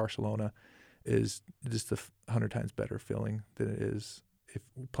feeling in Barcelona, is just 100 times better feeling than it is if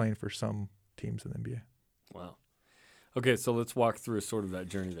playing for some teams in the NBA. Wow. Okay, so let's walk through sort of that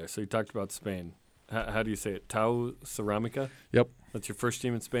journey there. So you talked about Spain. How do you say it? Tau Ceramica? Yep. That's your first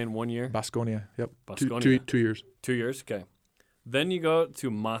team in Spain, 1 year? Baskonia, yep. Baskonia. 2 years. 2 years, okay. Then you go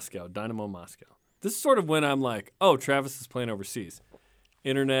to Moscow, Dynamo Moscow. This is sort of when I'm like, oh, Travis is playing overseas.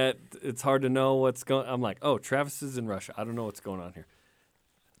 Internet, it's hard to know what's going on. I'm like, oh, Travis is in Russia. I don't know what's going on here.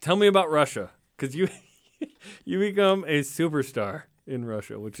 Tell me about Russia, because you become a superstar in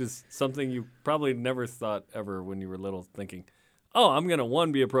Russia, which is something you probably never thought ever when you were little, thinking, oh, I'm going to,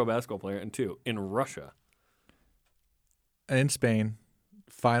 1, be a pro basketball player, and 2, in Russia. In Spain,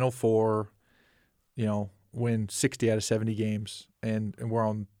 Final Four, win 60 out of 70 games, and we're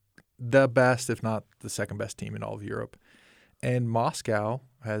on the best, if not the second best team in all of Europe. And Moscow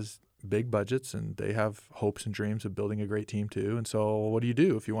has big budgets, and they have hopes and dreams of building a great team too. And so what do you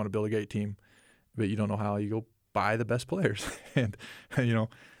do if you want to build a great team, but you don't know how? You go buy the best players and,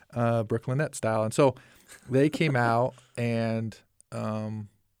 Brooklyn Nets style. And so they came out and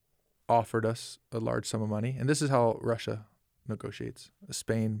offered us a large sum of money. And this is how Russia negotiates.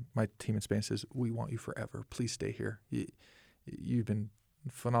 Spain, my team in Spain says, we want you forever. Please stay here. You've been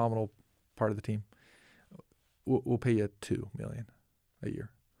a phenomenal part of the team. We'll pay you $2 million a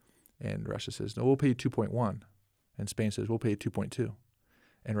year. And Russia says, no, we'll pay you 2.1. And Spain says, we'll pay you 2.2.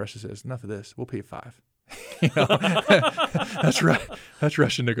 And Russia says, enough of this. We'll pay you 5. That's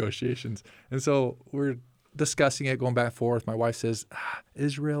Russian negotiations. And so we're discussing it, going back and forth. My wife says,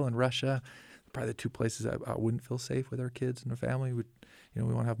 Israel and Russia, probably the 2 places I wouldn't feel safe with our kids and our family. We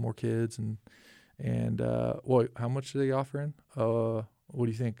want to have more kids. And well, how much are they offering? What do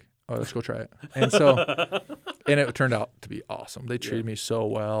you think? Oh, let's go try it. And so, and it turned out to be awesome. They treated me so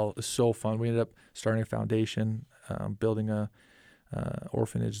well. It was so fun. We ended up starting a foundation, building a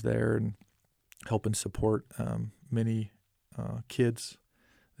orphanage there, and helping support many kids.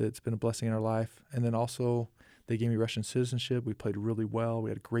 It's been a blessing in our life. And then also, they gave me Russian citizenship. We played really well. We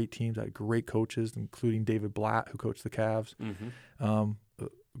had great teams. I had great coaches, including David Blatt, who coached the Cavs. Mm-hmm.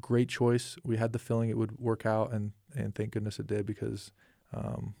 Great choice. We had the feeling it would work out, and thank goodness it did, because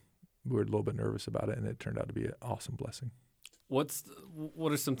we were a little bit nervous about it, and it turned out to be an awesome blessing. What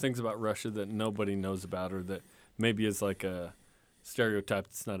are some things about Russia that nobody knows about, or that maybe is like a stereotype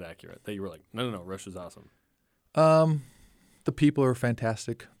that's not accurate, that you were like, no, Russia's awesome? The people are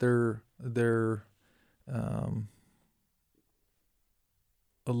fantastic. They're a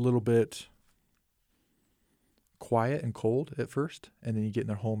little bit quiet and cold at first, and then you get in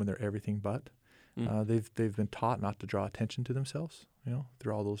their home and they're everything but. They've been taught not to draw attention to themselves,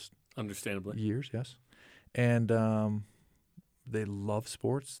 through all those Understandably. years, yes. And they love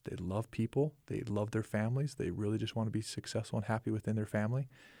sports. They love people. They love their families. They really just want to be successful and happy within their family.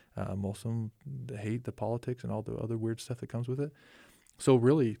 Most of them hate the politics and all the other weird stuff that comes with it. So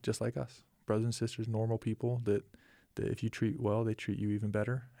really, just like us, brothers and sisters, normal people that if you treat well, they treat you even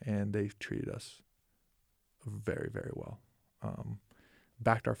better. And they've treated us very, very well.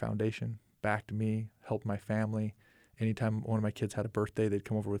 Backed our foundation, backed me, helped my family. Anytime one of my kids had a birthday, they'd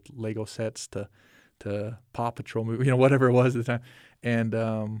come over with Lego sets to Paw Patrol movie, whatever it was at the time.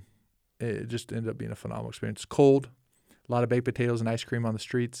 And it just ended up being a phenomenal experience. Cold, a lot of baked potatoes and ice cream on the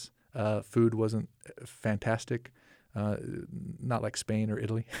streets. Food wasn't fantastic, not like Spain or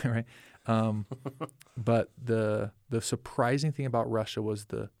Italy, right? But the surprising thing about Russia was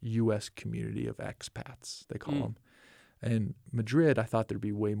the U.S. community of expats, they call them. In Madrid, I thought there'd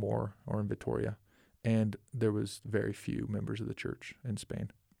be way more, or in Vitoria, and there was very few members of the church in Spain.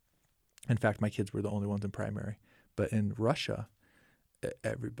 In fact, my kids were the only ones in primary. But in Russia,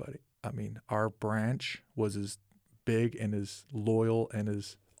 everybody, our branch was as big and as loyal and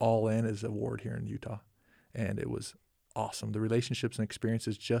as all in as a ward here in Utah. And it was awesome. The relationships and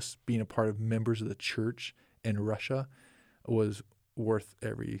experiences, just being a part of members of the church in Russia, was worth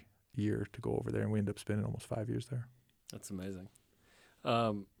every year to go over there. And we ended up spending almost 5 years there. That's amazing.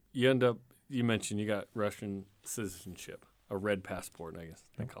 You mentioned you got Russian citizenship, a red passport, I guess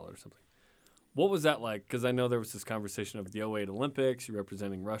they call it or something. What was that like? Because I know there was this conversation of the 08 Olympics, you're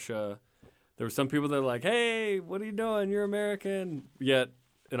representing Russia. There were some people that were like, hey, what are you doing? You're American. Yet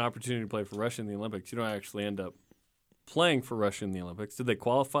an opportunity to play for Russia in the Olympics. You don't actually end up playing for Russia in the Olympics. Did they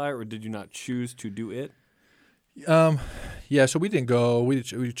qualify, or did you not choose to do it? Yeah, so we didn't go.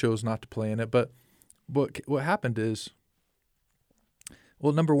 We chose not to play in it. But what happened is,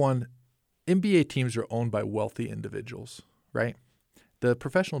 well, number one, NBA teams are owned by wealthy individuals, right? The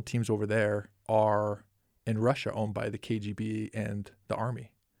professional teams over there are, in Russia, owned by the KGB and the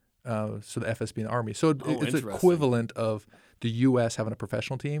Army. So the FSB and the Army. So it's equivalent of the U.S. having a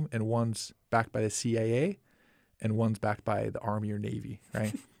professional team, and one's backed by the CIA and one's backed by the Army or Navy,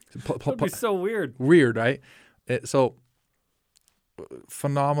 right? That'd be so weird. Weird, right? So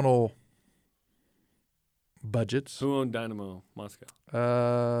phenomenal budgets. Who owned Dynamo Moscow?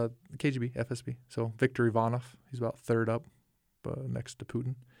 KGB, FSB. So Viktor Ivanov, he's about third up next to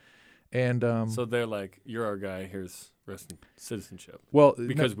Putin. And so they're like, you're our guy, here's Russian citizenship. Well,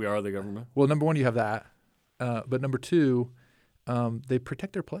 because we are the government? Well, number one, you have that. But number two, they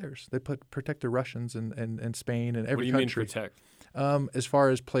protect their players. They protect the Russians and Spain and every country. What do you mean protect? As far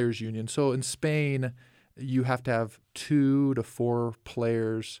as players' union. So in Spain, you have to have 2 to 4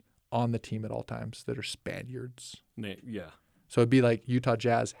 players on the team at all times that are Spaniards. Yeah. So it'd be like Utah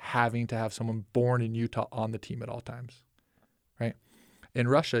Jazz having to have someone born in Utah on the team at all times, right? In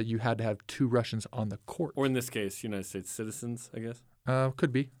Russia, you had to have 2 Russians on the court. Or in this case, United States citizens, I guess?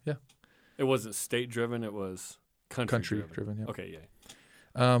 Could be, yeah. It wasn't state-driven, it was country-driven. Yeah. Okay,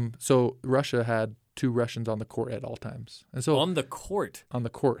 yeah. So Russia had 2 Russians on the court at all times. And so on the court? On the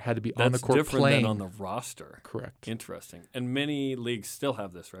court, had to be on the court different playing. than on the roster. Correct. Interesting. And many leagues still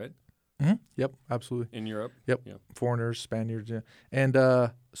have this, right? Mm-hmm. Yep, absolutely. In Europe? Yep. Foreigners, Spaniards, yeah. And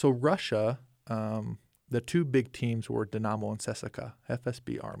so Russia, the 2 big teams were Dynamo and CSKA,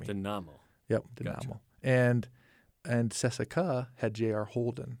 FSB Army. Dynamo. Yep, Dynamo. Gotcha. And CSKA had J.R.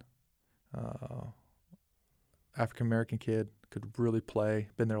 Holden, African-American kid, could really play,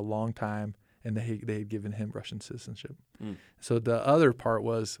 been there a long time, and they had given him Russian citizenship. So the other part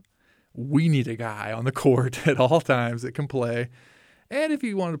was, we need a guy on the court at all times that can play. And if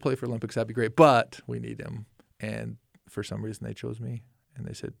he wanted to play for Olympics, that'd be great. But we need him. And for some reason, they chose me. And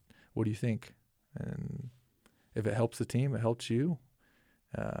they said, what do you think? And if it helps the team, it helps you.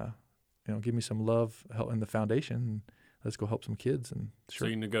 Give me some love in the foundation. And let's go help some kids. And sure. So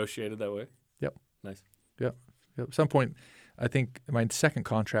you negotiated that way? Yep. Nice. Yep. At some point, I think my second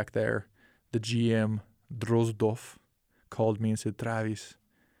contract there, the GM, Drozdov, called me and said, Travis,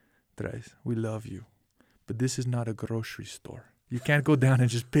 we love you, but this is not a grocery store. You can't go down and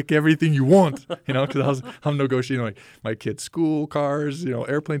just pick everything you want, because I'm negotiating like my kids' school, cars,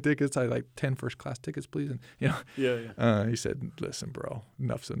 airplane tickets. I like 10 first-class tickets, please. And, Yeah. He said, listen, bro,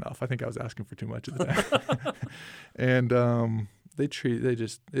 enough's enough. I think I was asking for too much at the time. And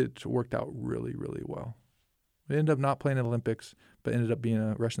it worked out really, really well. They ended up not playing in the Olympics, but ended up being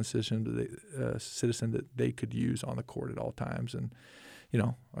a Russian citizen that they could use on the court at all times. And,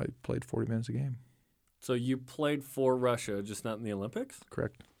 I played 40 minutes a game. So you played for Russia, just not in the Olympics?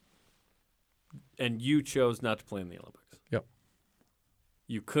 Correct. And you chose not to play in the Olympics. Yep.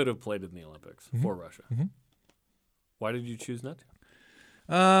 You could have played in the Olympics for Russia. Mm-hmm. Why did you choose not to?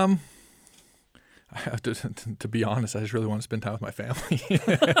 To be honest, I just really want to spend time with my family.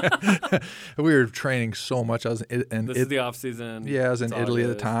 We were training so much. I was in This is the off season. Yeah, I was in Italy at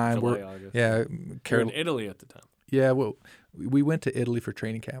the time. July, August. Yeah, You were in Italy at the time. Yeah, well, we went to Italy for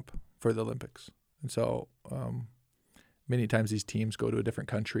training camp for the Olympics, and so many times these teams go to a different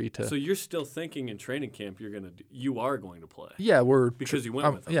country to. So you're still thinking in training camp you are going to play. Yeah, because you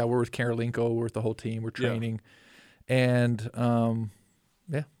went with them. Yeah, we're with Karolinko. We're with the whole team. We're training, and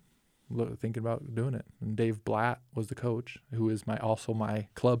thinking about doing it. And Dave Blatt was the coach, who is also my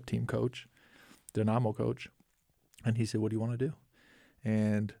club team coach, Dynamo coach, and he said, "What do you want to do?"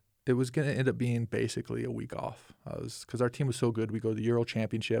 And it was going to end up being basically a week off. Because our team was so good, we go to the Euro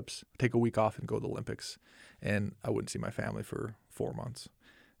Championships, take a week off, and go to the Olympics. And I wouldn't see my family for 4 months.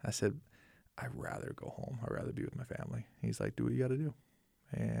 I said, I'd rather go home. I'd rather be with my family. He's like, do what you got to do.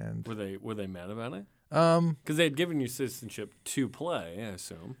 And were they mad about it? Because they had given you citizenship to play, I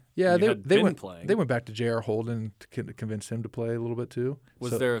assume. Yeah, they went playing. They went back to J.R. Holden to convince him to play a little bit too.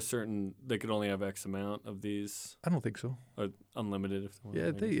 Was there a certain they could only have X amount of these? I don't think so. Or unlimited? If they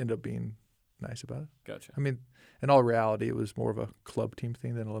yeah, they end up being nice about it. Gotcha. I mean, in all reality, it was more of a club team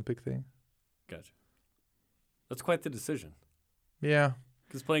thing than an Olympic thing. Gotcha. That's quite the decision. Yeah.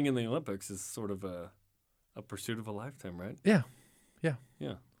 Because playing in the Olympics is sort of a pursuit of a lifetime, right? Yeah.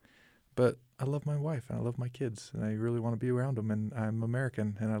 Yeah. But I love my wife and I love my kids and I really want to be around them, and I'm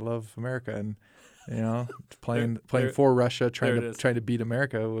American and I love America, and playing for Russia, trying to beat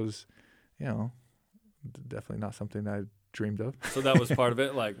America was, definitely not something I dreamed of. So that was part of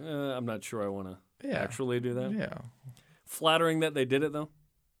it. Like, I'm not sure I want to actually do that. Yeah. Flattering that they did it though.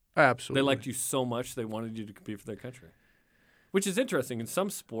 Absolutely. They liked you so much they wanted you to compete for their country, which is interesting. In some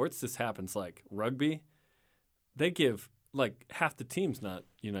sports, this happens. Like rugby, they give. Like half the team's not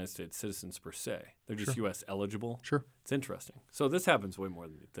United States citizens per se. They're just U.S. eligible. Sure. It's interesting. So this happens way more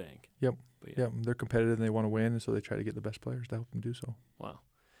than you think. Yep. Yeah, they're competitive and they want to win, and so they try to get the best players to help them do so. Wow.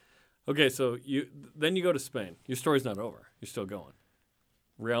 Okay, so you go to Spain. Your story's not over. You're still going.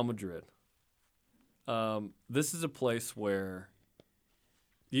 Real Madrid. This is a place where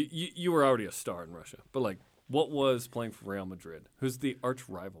you were already a star in Russia, but like, what was playing for Real Madrid, who's the arch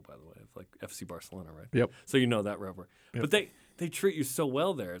rival, by the way, of like FC Barcelona, right? Yep. So you know that rivalry. Yep. But they treat you so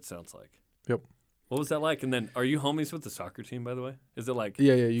well there, it sounds like. Yep. What was that like? And then are you homies with the soccer team, by the way? Is it like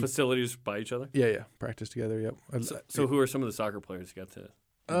facilities by each other? Yeah. Practice together, yep. So who are some of the soccer players you got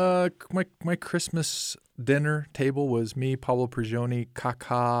to? My Christmas dinner table was me, Pablo Prigioni,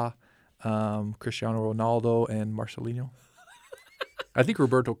 Kaká, Cristiano Ronaldo, and Marcelinho. I think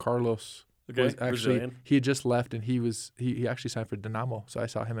Roberto Carlos. Okay, was actually Brazilian. He had just left, and he actually signed for Dynamo, so I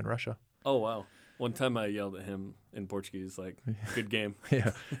saw him in Russia. Oh wow! One time I yelled at him in Portuguese, like, "Good game."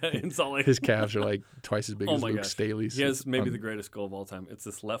 Yeah, in Salt Lake. His calves are like twice as big as Luke Staley's. He has maybe the greatest goal of all time. It's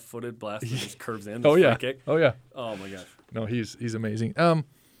this left-footed blast that just curves in. Oh yeah! Kick. Oh yeah! Oh my gosh! No, he's amazing.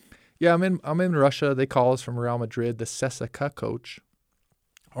 Yeah, I'm in Russia. They call us from Real Madrid. The CSKA coach,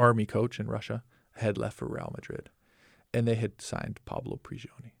 army coach in Russia, had left for Real Madrid, and they had signed Pablo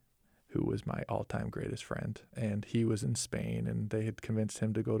Prigioni, who was my all-time greatest friend, and he was in Spain, and they had convinced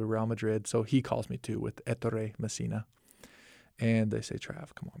him to go to Real Madrid. So he calls me too with Ettore Messina, and they say,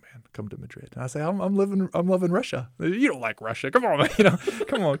 "Trav, come on, man, come to Madrid." And I say, "I'm loving Russia. You don't like Russia? Come on, man.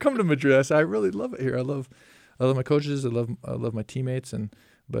 Come on, come to Madrid." I say, "I really love it here. I love my coaches. I love my teammates,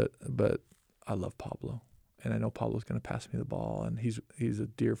 but I love Pablo, and I know Pablo's going to pass me the ball, and he's a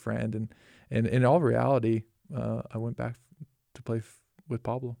dear friend, and in all reality, I went back to play with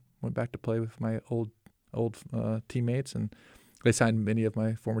Pablo." Went back to play with my old teammates, and they signed many of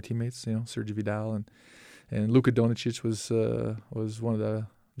my former teammates. Sergio Vidal and Luka Doncic was one of the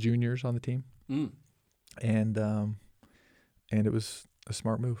juniors on the team, and it was a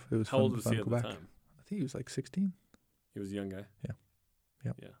smart move. It was how old was he at the time? I think he was like 16. He was a young guy.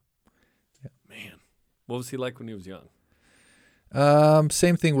 Yeah. Man, what was he like when he was young?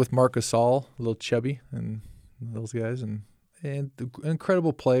 Same thing with Marc Gasol, a little chubby, and those guys, and the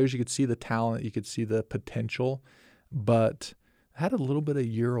incredible players. You could see the talent, you could see the potential, but had a little bit of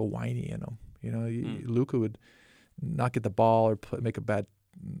Euro whiny in him. Luka would not get the ball or make a bad,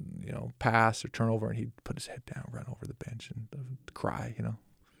 pass or turnover, and he'd put his head down, run over the bench, and cry.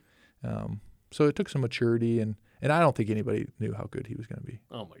 So it took some maturity, and I don't think anybody knew how good he was going to be.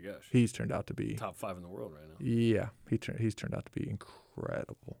 Oh my gosh, he's turned out to be top 5 in the world right now. Yeah, he's turned out to be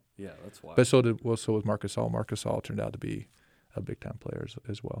incredible. Yeah, that's wild. But so was Marc Gasol. Marc Gasol turned out to be a big time player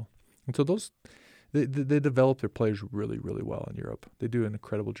as well. And so they develop their players really, really well in Europe. They do an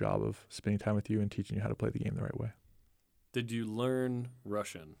incredible job of spending time with you and teaching you how to play the game the right way. Did you learn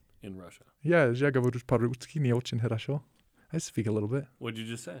Russian in Russia? Yeah, я говорю по-русски не очень хорошо. I speak a little bit. What did you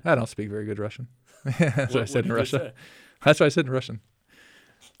just say? I don't speak very good Russian. That's what I said in did you Russia. say? That's what I said in Russian.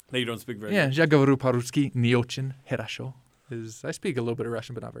 No, you don't speak very Yeah, good. я говорю по-русски не очень хорошо. I speak a little bit of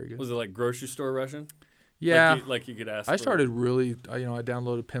Russian, but not very good. Was it like grocery store Russian? Yeah, Like you could ask. I for- started really. I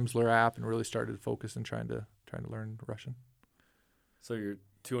downloaded Pimsleur app and really started focusing trying to learn Russian. So you're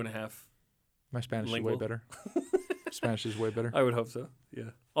 2.5. My Spanish is way Lingual? better. Spanish is way better. I would hope so.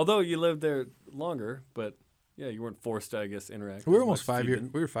 Yeah. Although you lived there longer, but yeah, you weren't forced to, I guess, interact. We were as almost much as 5 you years.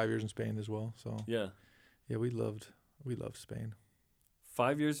 did. We were 5 years in Spain as well. So Yeah. yeah, we loved Spain.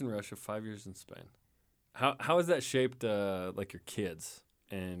 5 years in Russia, 5 years in Spain. How has that shaped like your kids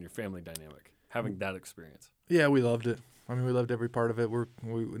and your family dynamic having that experience? Yeah, we loved it. I mean, we loved every part of it. We're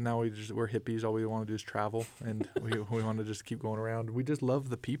hippies. All we want to do is travel, and we want to just keep going around. We just love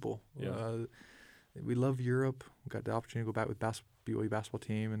the people. Yeah. We love Europe. We got the opportunity to go back with BYU basketball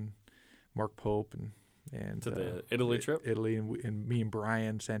team and Mark Pope and To the Italy trip? Italy, and me and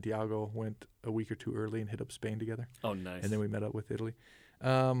Brian Santiago went a week or two early and hit up Spain together, Oh, nice. and then we met up with Italy.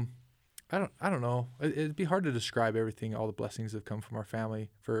 I don't know. It'd be hard to describe everything, all the blessings that have come from our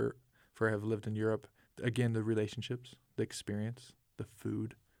family for have lived in Europe. Again, the relationships, the experience, the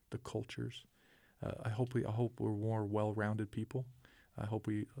food, the cultures. I hope we're more well-rounded people. I hope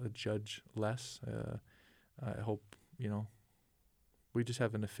we judge less. I hope we just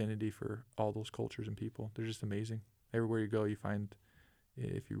have an affinity for all those cultures and people. They're just amazing. Everywhere you go, you find,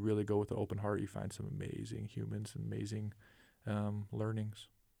 if you really go with an open heart, you find some amazing humans and amazing learnings.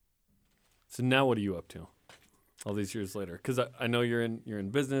 So now what are you up to all these years later? Because I know you're in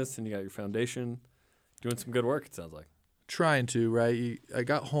business and you got your foundation, doing some good work, it sounds like. Trying to, right? I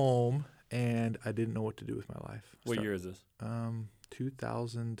got home and I didn't know what to do with my life. What year is this?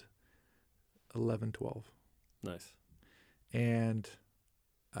 2011, 12. Nice. And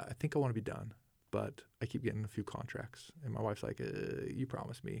I think I want to be done, but I keep getting a few contracts. And my wife's like, you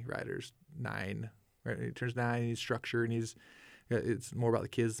promised me, Ryder's 9. Right? He turns 9, he's structure, and it's more about the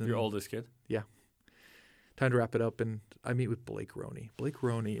kids than Your oldest kid? Yeah. Time to wrap it up, and I meet with Blake Roney. Blake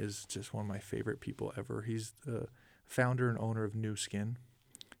Roney is just one of my favorite people ever. He's the founder and owner of New Skin.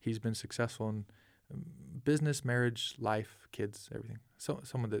 He's been successful in business, marriage, life, kids, everything. So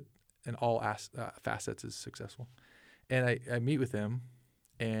someone that in all facets is successful. And I meet with him,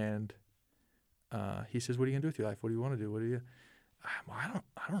 and he says, "What are you gonna do with your life? What do you want to do? What do you?" I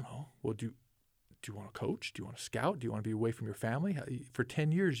don't know. Well, do you want to coach? Do you want to scout? Do you want to be away from your family? For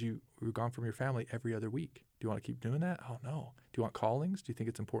 10 years, you were gone from your family every other week. Do you want to keep doing that? Oh, no. Do you want callings? Do you think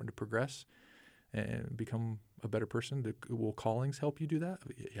it's important to progress and become a better person? Will callings help you do that?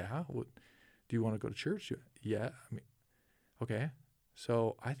 Yeah. Do you want to go to church? Yeah. I mean, okay.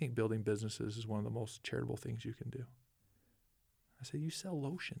 So I think building businesses is one of the most charitable things you can do. I said, you sell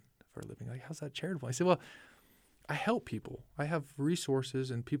lotion for a living. Like, how's that charitable? I said, well, I help people. I have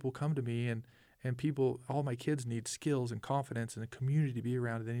resources, and people come to me, and people, all my kids need skills and confidence and a community to be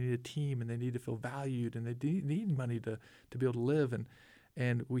around. They need a team, and they need to feel valued, and they need money to be able to live.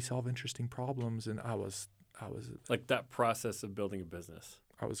 And we solve interesting problems. And I was Like that process of building a business.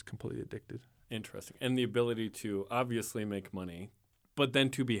 I was completely addicted. Interesting. And the ability to obviously make money, but then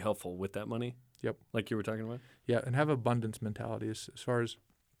to be helpful with that money. Yep. Like you were talking about. Yeah, and have abundance mentality as far as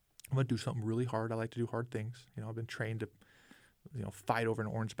I'm going to do something really hard. I like to do hard things. I've been trained to fight over an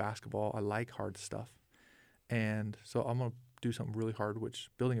orange basketball. I like hard stuff. And so I'm going to do something really hard, which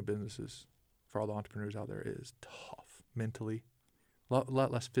building a business is, for all the entrepreneurs out there, is tough mentally. A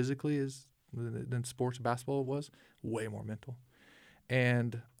lot less physically than sports and basketball was, way more mental.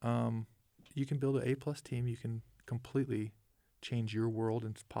 And you can build an A-plus team. You can completely change your world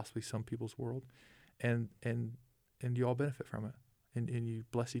and possibly some people's world. And you all benefit from it. And you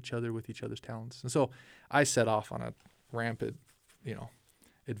bless each other with each other's talents. And so I set off on a rampant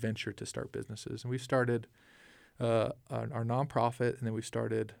adventure to start businesses. And we've started our nonprofit, and then we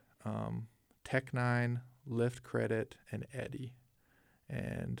started Tech9, Lift Credit, and Eddy.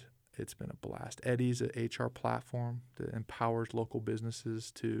 And it's been a blast. Eddy's an HR platform that empowers local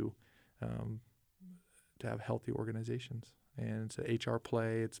businesses to have healthy organizations. And it's an HR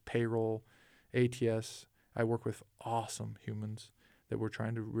play, it's payroll, ATS. I work with awesome humans that we're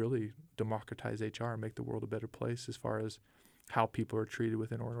trying to really democratize HR and make the world a better place as far as how people are treated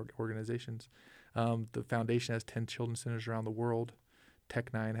within organizations. The foundation has 10 children's centers around the world.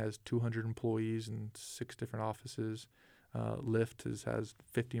 Tech9 has 200 employees in 6 different offices. Lyft has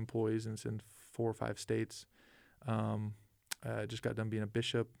 50 employees and it's in 4 or 5 states. just got done being a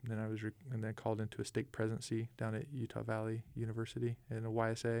bishop. Then I was and then called into a stake presidency down at Utah Valley University in a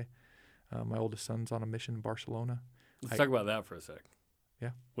YSA. My oldest son's on a mission in Barcelona. Let's talk about that for a sec.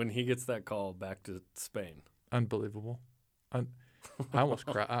 Yeah. When he gets that call back to Spain. Unbelievable. I almost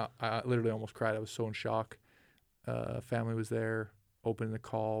cried. I literally almost cried. I was so in shock. Family was there, opening the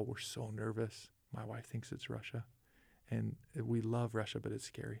call. We're so nervous. My wife thinks it's Russia, and we love Russia, but it's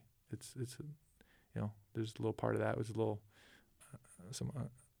scary. It's there's a little part of that. It was a little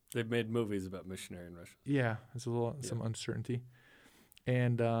They've made movies about missionary in Russia. Yeah, it's a little some uncertainty,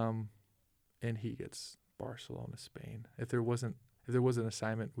 and he gets Barcelona, Spain. If there was an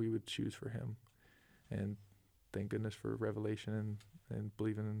assignment, we would choose for him, and thank goodness for revelation and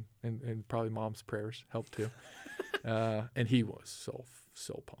believing and probably mom's prayers helped too. And he was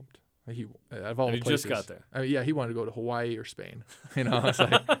so pumped. He of all and the he places, just got there. He wanted to go to Hawaii or Spain. It's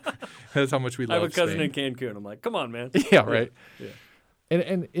like that's how much we love. I have a cousin Spain. in Cancun. I'm like, come on, man. Yeah, right. Yeah.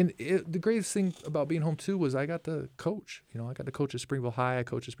 And the greatest thing about being home too was I got to coach. I got to coach at Springville High. I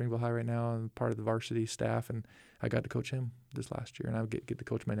coach at Springville High right now. I'm part of the varsity staff, and I got to coach him this last year. And I get to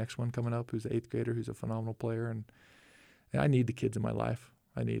coach my next one coming up, who's an 8th grader, who's a phenomenal player. And I need the kids in my life.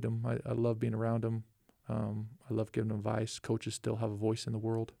 I need them. I love being around them. I love giving them advice. Coaches still have a voice in the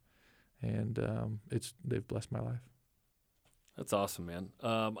world, and they've blessed my life. That's awesome, man.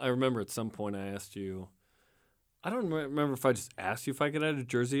 I remember at some point I asked you. I don't remember if I just asked you if I could add a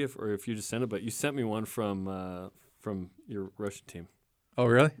jersey or if you just sent it, but you sent me one from your Russian team. Oh,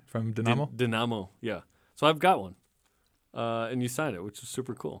 really? From Dynamo? Dynamo, yeah. So I've got one, and you signed it, which is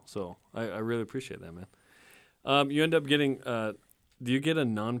super cool. So I really appreciate that, man. You end up getting do you get a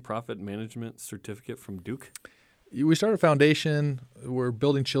nonprofit management certificate from Duke? We started a foundation. We're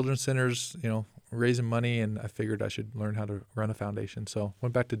building children's centers, raising money, and I figured I should learn how to run a foundation. So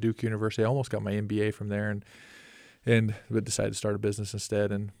went back to Duke University. I almost got my MBA from there, but decided to start a business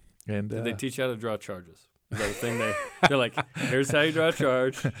instead. And did they teach you how to draw charges? Is that a thing? They're like, here's how you draw a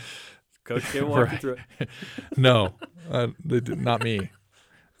charge. Coach can't walk you through it. No, they did, not me.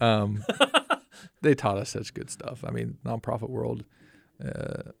 They taught us such good stuff. I mean, nonprofit world,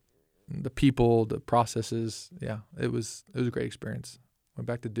 the people, the processes. Yeah, it was a great experience. Went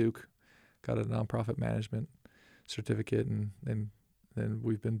back to Duke, got a nonprofit management certificate, and then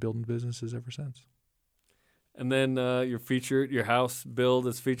we've been building businesses ever since. And then your house build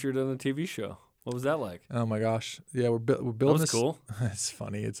is featured on a TV show. What was that like? Oh my gosh, yeah, we're building. That was this. Cool. It's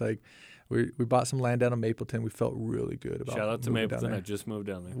funny. It's like we bought some land down in Mapleton. We felt really good about. Shout out to Mapleton. I just moved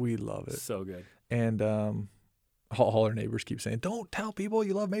down there. We love it. So good. And all our neighbors keep saying, "Don't tell people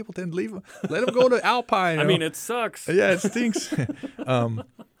you love Mapleton. Leave them. Let them go to Alpine." I mean, it sucks. Yeah, it stinks.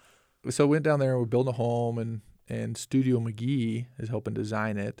 So we went down there and we're building a home, and Studio McGee is helping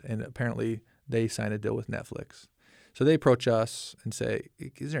design it, and apparently they signed a deal with Netflix. So they approach us and say,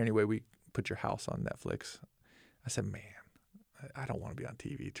 "Is there any way we put your house on Netflix?" I said, "Man, I don't want to be on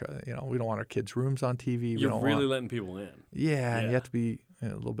TV. We don't want our kids' rooms on TV. You're really letting people in." Yeah, and you have to be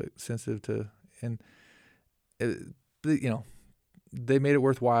a little bit sensitive to, and they made it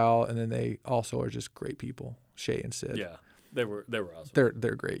worthwhile, and then they also are just great people, Shay and Sid. Yeah, they were awesome.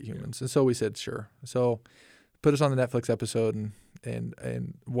 They're great humans, and so we said sure. So put us on the Netflix episode,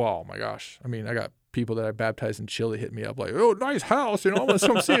 and wow, my gosh! I mean, I got people that I baptized in Chile hit me up like, "Oh, nice house, I want to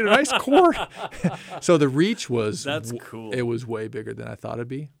come see it, a nice court." So the reach was cool. It was way bigger than I thought it'd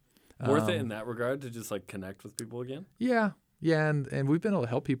be. Worth it in that regard to just like connect with people again. Yeah, and we've been able to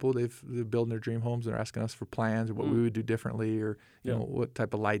help people. They're building their dream homes and they're asking us for plans or what we would do differently, or what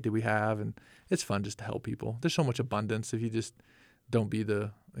type of light do we have, and it's fun just to help people. There's so much abundance if you just don't be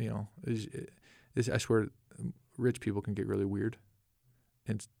the I swear, rich people can get really weird,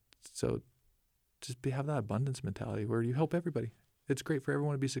 and so just have that abundance mentality where you help everybody. It's great for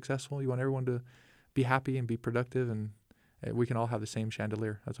everyone to be successful. You want everyone to be happy and be productive, and we can all have the same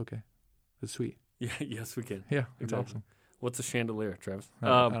chandelier. That's okay. It's sweet. Yeah, yes, we can. Yeah, it's awesome. What's a chandelier, Travis?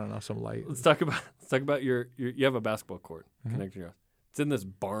 I don't know, some light. Let's talk about your you have a basketball court connected to your house. It's in this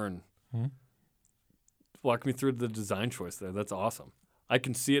barn. Mm-hmm. Walk me through the design choice there. That's awesome. I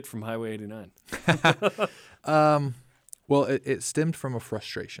can see it from Highway 89. Well, it stemmed from a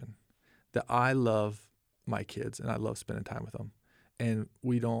frustration that I love my kids and I love spending time with them. And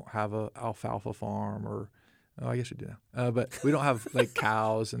we don't have a alfalfa farm I guess we do now. But we don't have like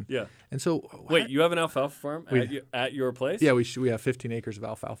cows and And so wait, you have an alfalfa farm at your place? Yeah, we have 15 acres of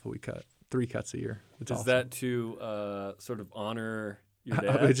alfalfa. We cut 3 cuts a year. It's awesome. That to sort of honor your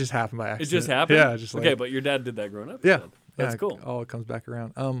dad? It just happened by accident. It just happened? Yeah, just like, okay, but your dad did that growing up? Yeah. That's cool. All it comes back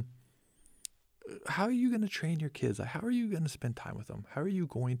around. How are you going to train your kids? Like, how are you going to spend time with them? How are you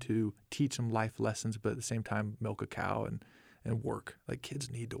going to teach them life lessons, but at the same time milk a cow and work. Like, kids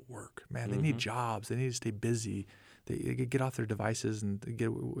need to work, man. They need jobs. They need to stay busy. They get off their devices and get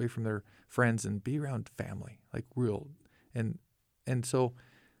away from their friends and be around family, like real. And so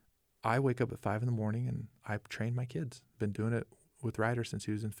I wake up at 5 a.m. and I train my kids. Been doing it with Ryder since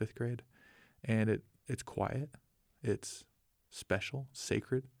he was in 5th grade. And it's quiet. It's special,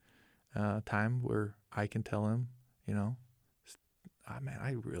 sacred time where I can tell him, man,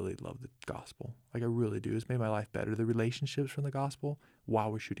 I really love the gospel. Like, I really do. It's made my life better. The relationships from the gospel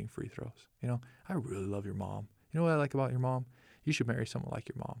while we're shooting free throws. I really love your mom. You know what I like about your mom? You should marry someone like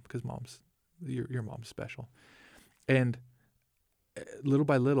your mom, because your mom's special. And little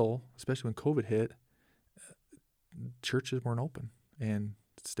by little, especially when COVID hit, churches weren't open and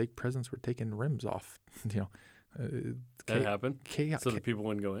stake presidents were taking rims off. That happened? Chaos. So the people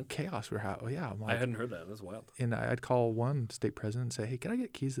wouldn't go in? Chaos. Yeah. I hadn't heard that. That's wild. And I'd call one state president and say, hey, can I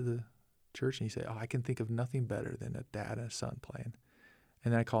get keys to the church? And he'd say, I can think of nothing better than a dad and a son playing.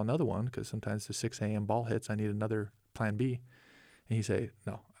 And then I call another one, because sometimes the 6 a.m. ball hits, I need another plan B. And he'd say,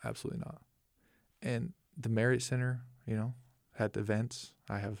 no, absolutely not. And the Marriott Center, had the events.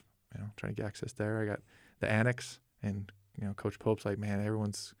 I have, trying to get access there. I got the annex, and, Coach Pope's like, man,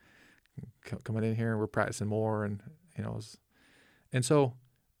 everyone's coming in here and we're practicing more. And, and so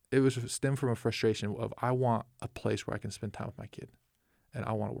it was stemmed from a frustration of, I want a place where I can spend time with my kid, and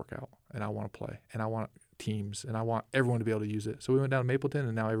I want to work out, and I want to play, and I want teams, and I want everyone to be able to use it. So we went down to Mapleton,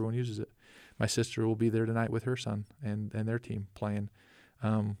 and now everyone uses it. My sister will be there tonight with her son and their team playing.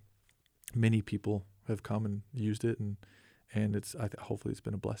 Many people have come and used it, and hopefully it's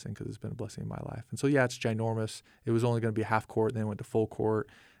been a blessing, because it's been a blessing in my life. And so, yeah, it's ginormous. It was only going to be half court, then it went to full court.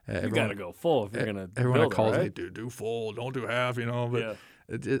 You got to go full if you're going to everyone build calls it, me, right? do full, don't do half, But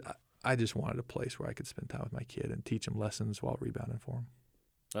I just wanted a place where I could spend time with my kid and teach him lessons while rebounding for him.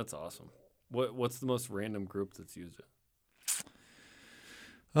 That's awesome. What's the most random group that's used it?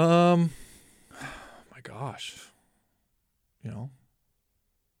 My gosh.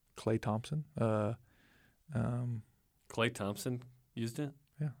 Clay Thompson. Clay Thompson used it?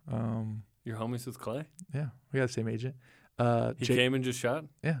 Yeah. You're homies with Clay? Yeah. We got the same agent. He came and just shot?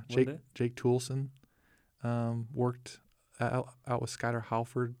 Yeah. Jake Toolson worked out with Skylar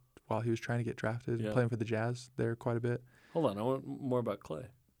Halford while he was trying to get drafted, playing for the Jazz there quite a bit. Hold on. I want more about Clay.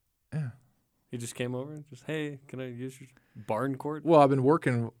 Yeah. He just came over and just, hey, can I use your barn court? Well, I've been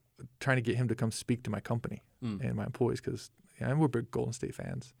working, trying to get him to come speak to my company and my employees, because we're big Golden State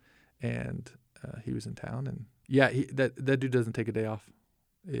fans. And he was in town, and that dude doesn't take a day off.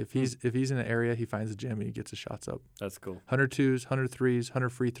 If he's in an area, he finds a gym and he gets his shots up. That's cool. 100 twos, 100 threes, 100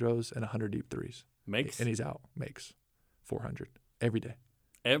 free throws, and 100 deep threes. Makes? And he's out. Makes 400 every day.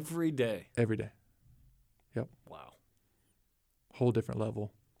 Every day? Every day. Yep. Wow. Whole different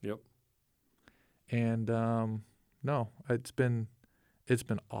level. Yep. And no, it's been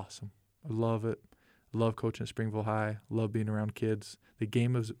awesome. I love it. Love coaching at Springville High. Love being around kids. The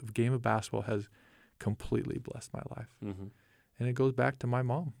game of basketball has completely blessed my life. Mm-hmm. And it goes back to my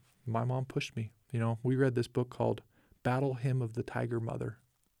mom. My mom pushed me. We read this book called Battle Hymn of the Tiger Mother.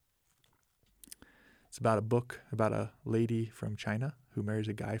 It's about a book about a lady from China who marries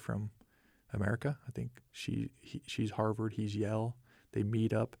a guy from America. I think she's Harvard, he's Yale. They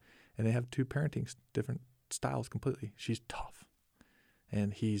meet up, and they have two parenting different styles completely. She's tough,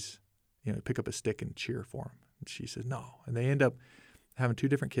 and he's pick up a stick and cheer for him. And she says no, and they end up having two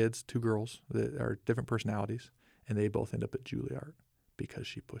different kids, two girls that are different personalities, and they both end up at Juilliard because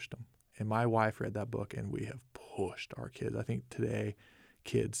she pushed them. And my wife read that book, and we have pushed our kids. I think today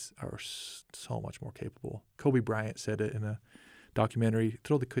kids are so much more capable. Kobe Bryant said it in a documentary: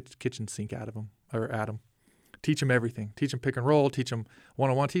 throw the kitchen sink at them. Teach them everything. Teach them pick and roll. Teach them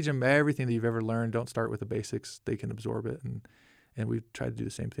one-on-one. Teach them everything that you've ever learned. Don't start with the basics. They can absorb it. And we try to do the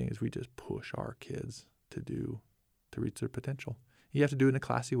same thing, as we just push our kids to reach their potential. You have to do it in a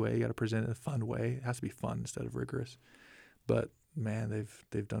classy way. You got to present it in a fun way. It has to be fun instead of rigorous. But man,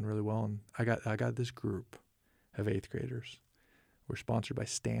 they've done really well. And I got this group of 8th graders. We're sponsored by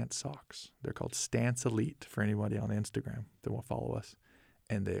Stance Socks. They're called Stance Elite for anybody on Instagram that will follow us.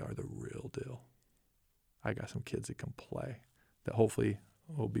 And they are the real deal. I got some kids that can play that hopefully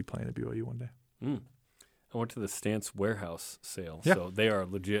will be playing at BYU one day. I went to the Stance warehouse sale, yeah. So they are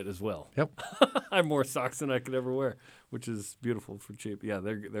legit as well. Yep. I have more socks than I could ever wear, which is beautiful for cheap. Yeah,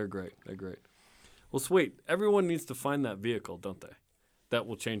 they're great. They're great. Well, sweet. Everyone needs to find that vehicle, don't they? That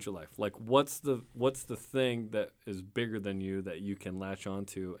will change your life. Like, what's the thing that is bigger than you that you can latch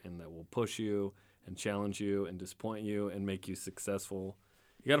onto and that will push you and challenge you and disappoint you and make you successful?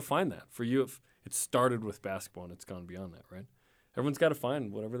 You got to find that. For you, if it started with basketball and it's gone beyond that, right? Everyone's got to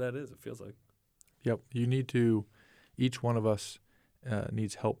find whatever that is, it feels like. Yep. You need to each one of us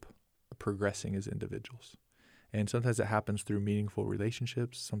needs help progressing as individuals. And sometimes it happens through meaningful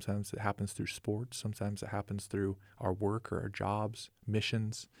relationships. Sometimes it happens through sports. Sometimes it happens through our work or our jobs,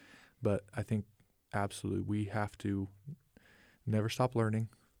 missions. But I think absolutely we have to never stop learning,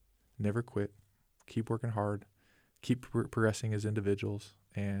 never quit, keep working hard, keep progressing as individuals.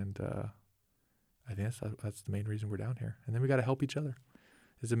 And I think that's the main reason we're down here. And then we got to help each other.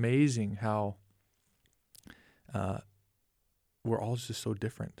 It's amazing how we're all just so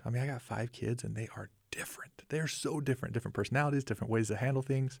different. I mean, I got 5 kids and they are different. They're so different personalities, different ways to handle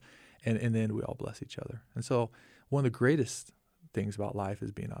things. And then we all bless each other. And so one of the greatest things about life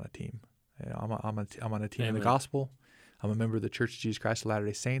is being on a team. You know, I'm on a team in the gospel. I'm a member of the Church of Jesus Christ of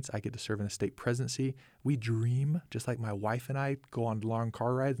Latter-day Saints. I get to serve in a state presidency. We dream, just like my wife and I go on long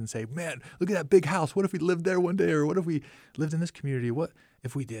car rides and say, man, look at that big house. What if we lived there one day? Or what if we lived in this community? What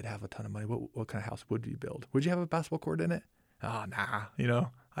if we did have a ton of money? What kind of house would you build? Would you have a basketball court in it? Oh, nah,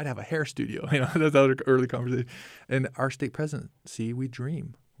 I'd have a hair studio. That's our early conversation. And our state presidency, we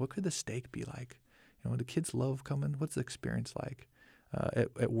dream. What could the steak be like? The kids love coming. What's the experience like?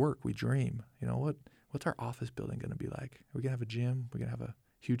 At work, we dream. What's our office building going to be like? Are we going to have a gym? We're going to have a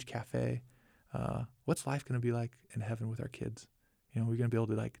huge cafe. What's life going to be like in heaven with our kids? We're going to be able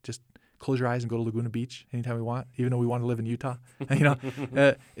to just close your eyes and go to Laguna Beach anytime we want, even though we want to live in Utah.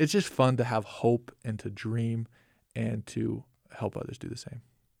 It's just fun to have hope and to dream and to help others do the same.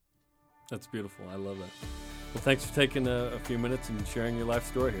 That's beautiful. I love that. Well, thanks for taking a few minutes and sharing your life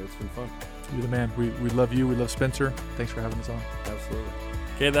story here. It's been fun. You're the man. We love you. We love Spencer. Thanks for having us on. Absolutely.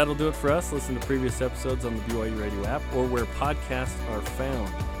 Okay, that'll do it for us. Listen to previous episodes on the BYU Radio app or where podcasts are found.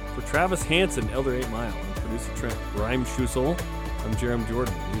 For Travis Hansen, Elder 8 Mile, and producer Trent Reimschussel, I'm Jeremy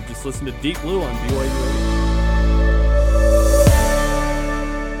Jordan. You've just listened to Deep Blue on BYU Radio.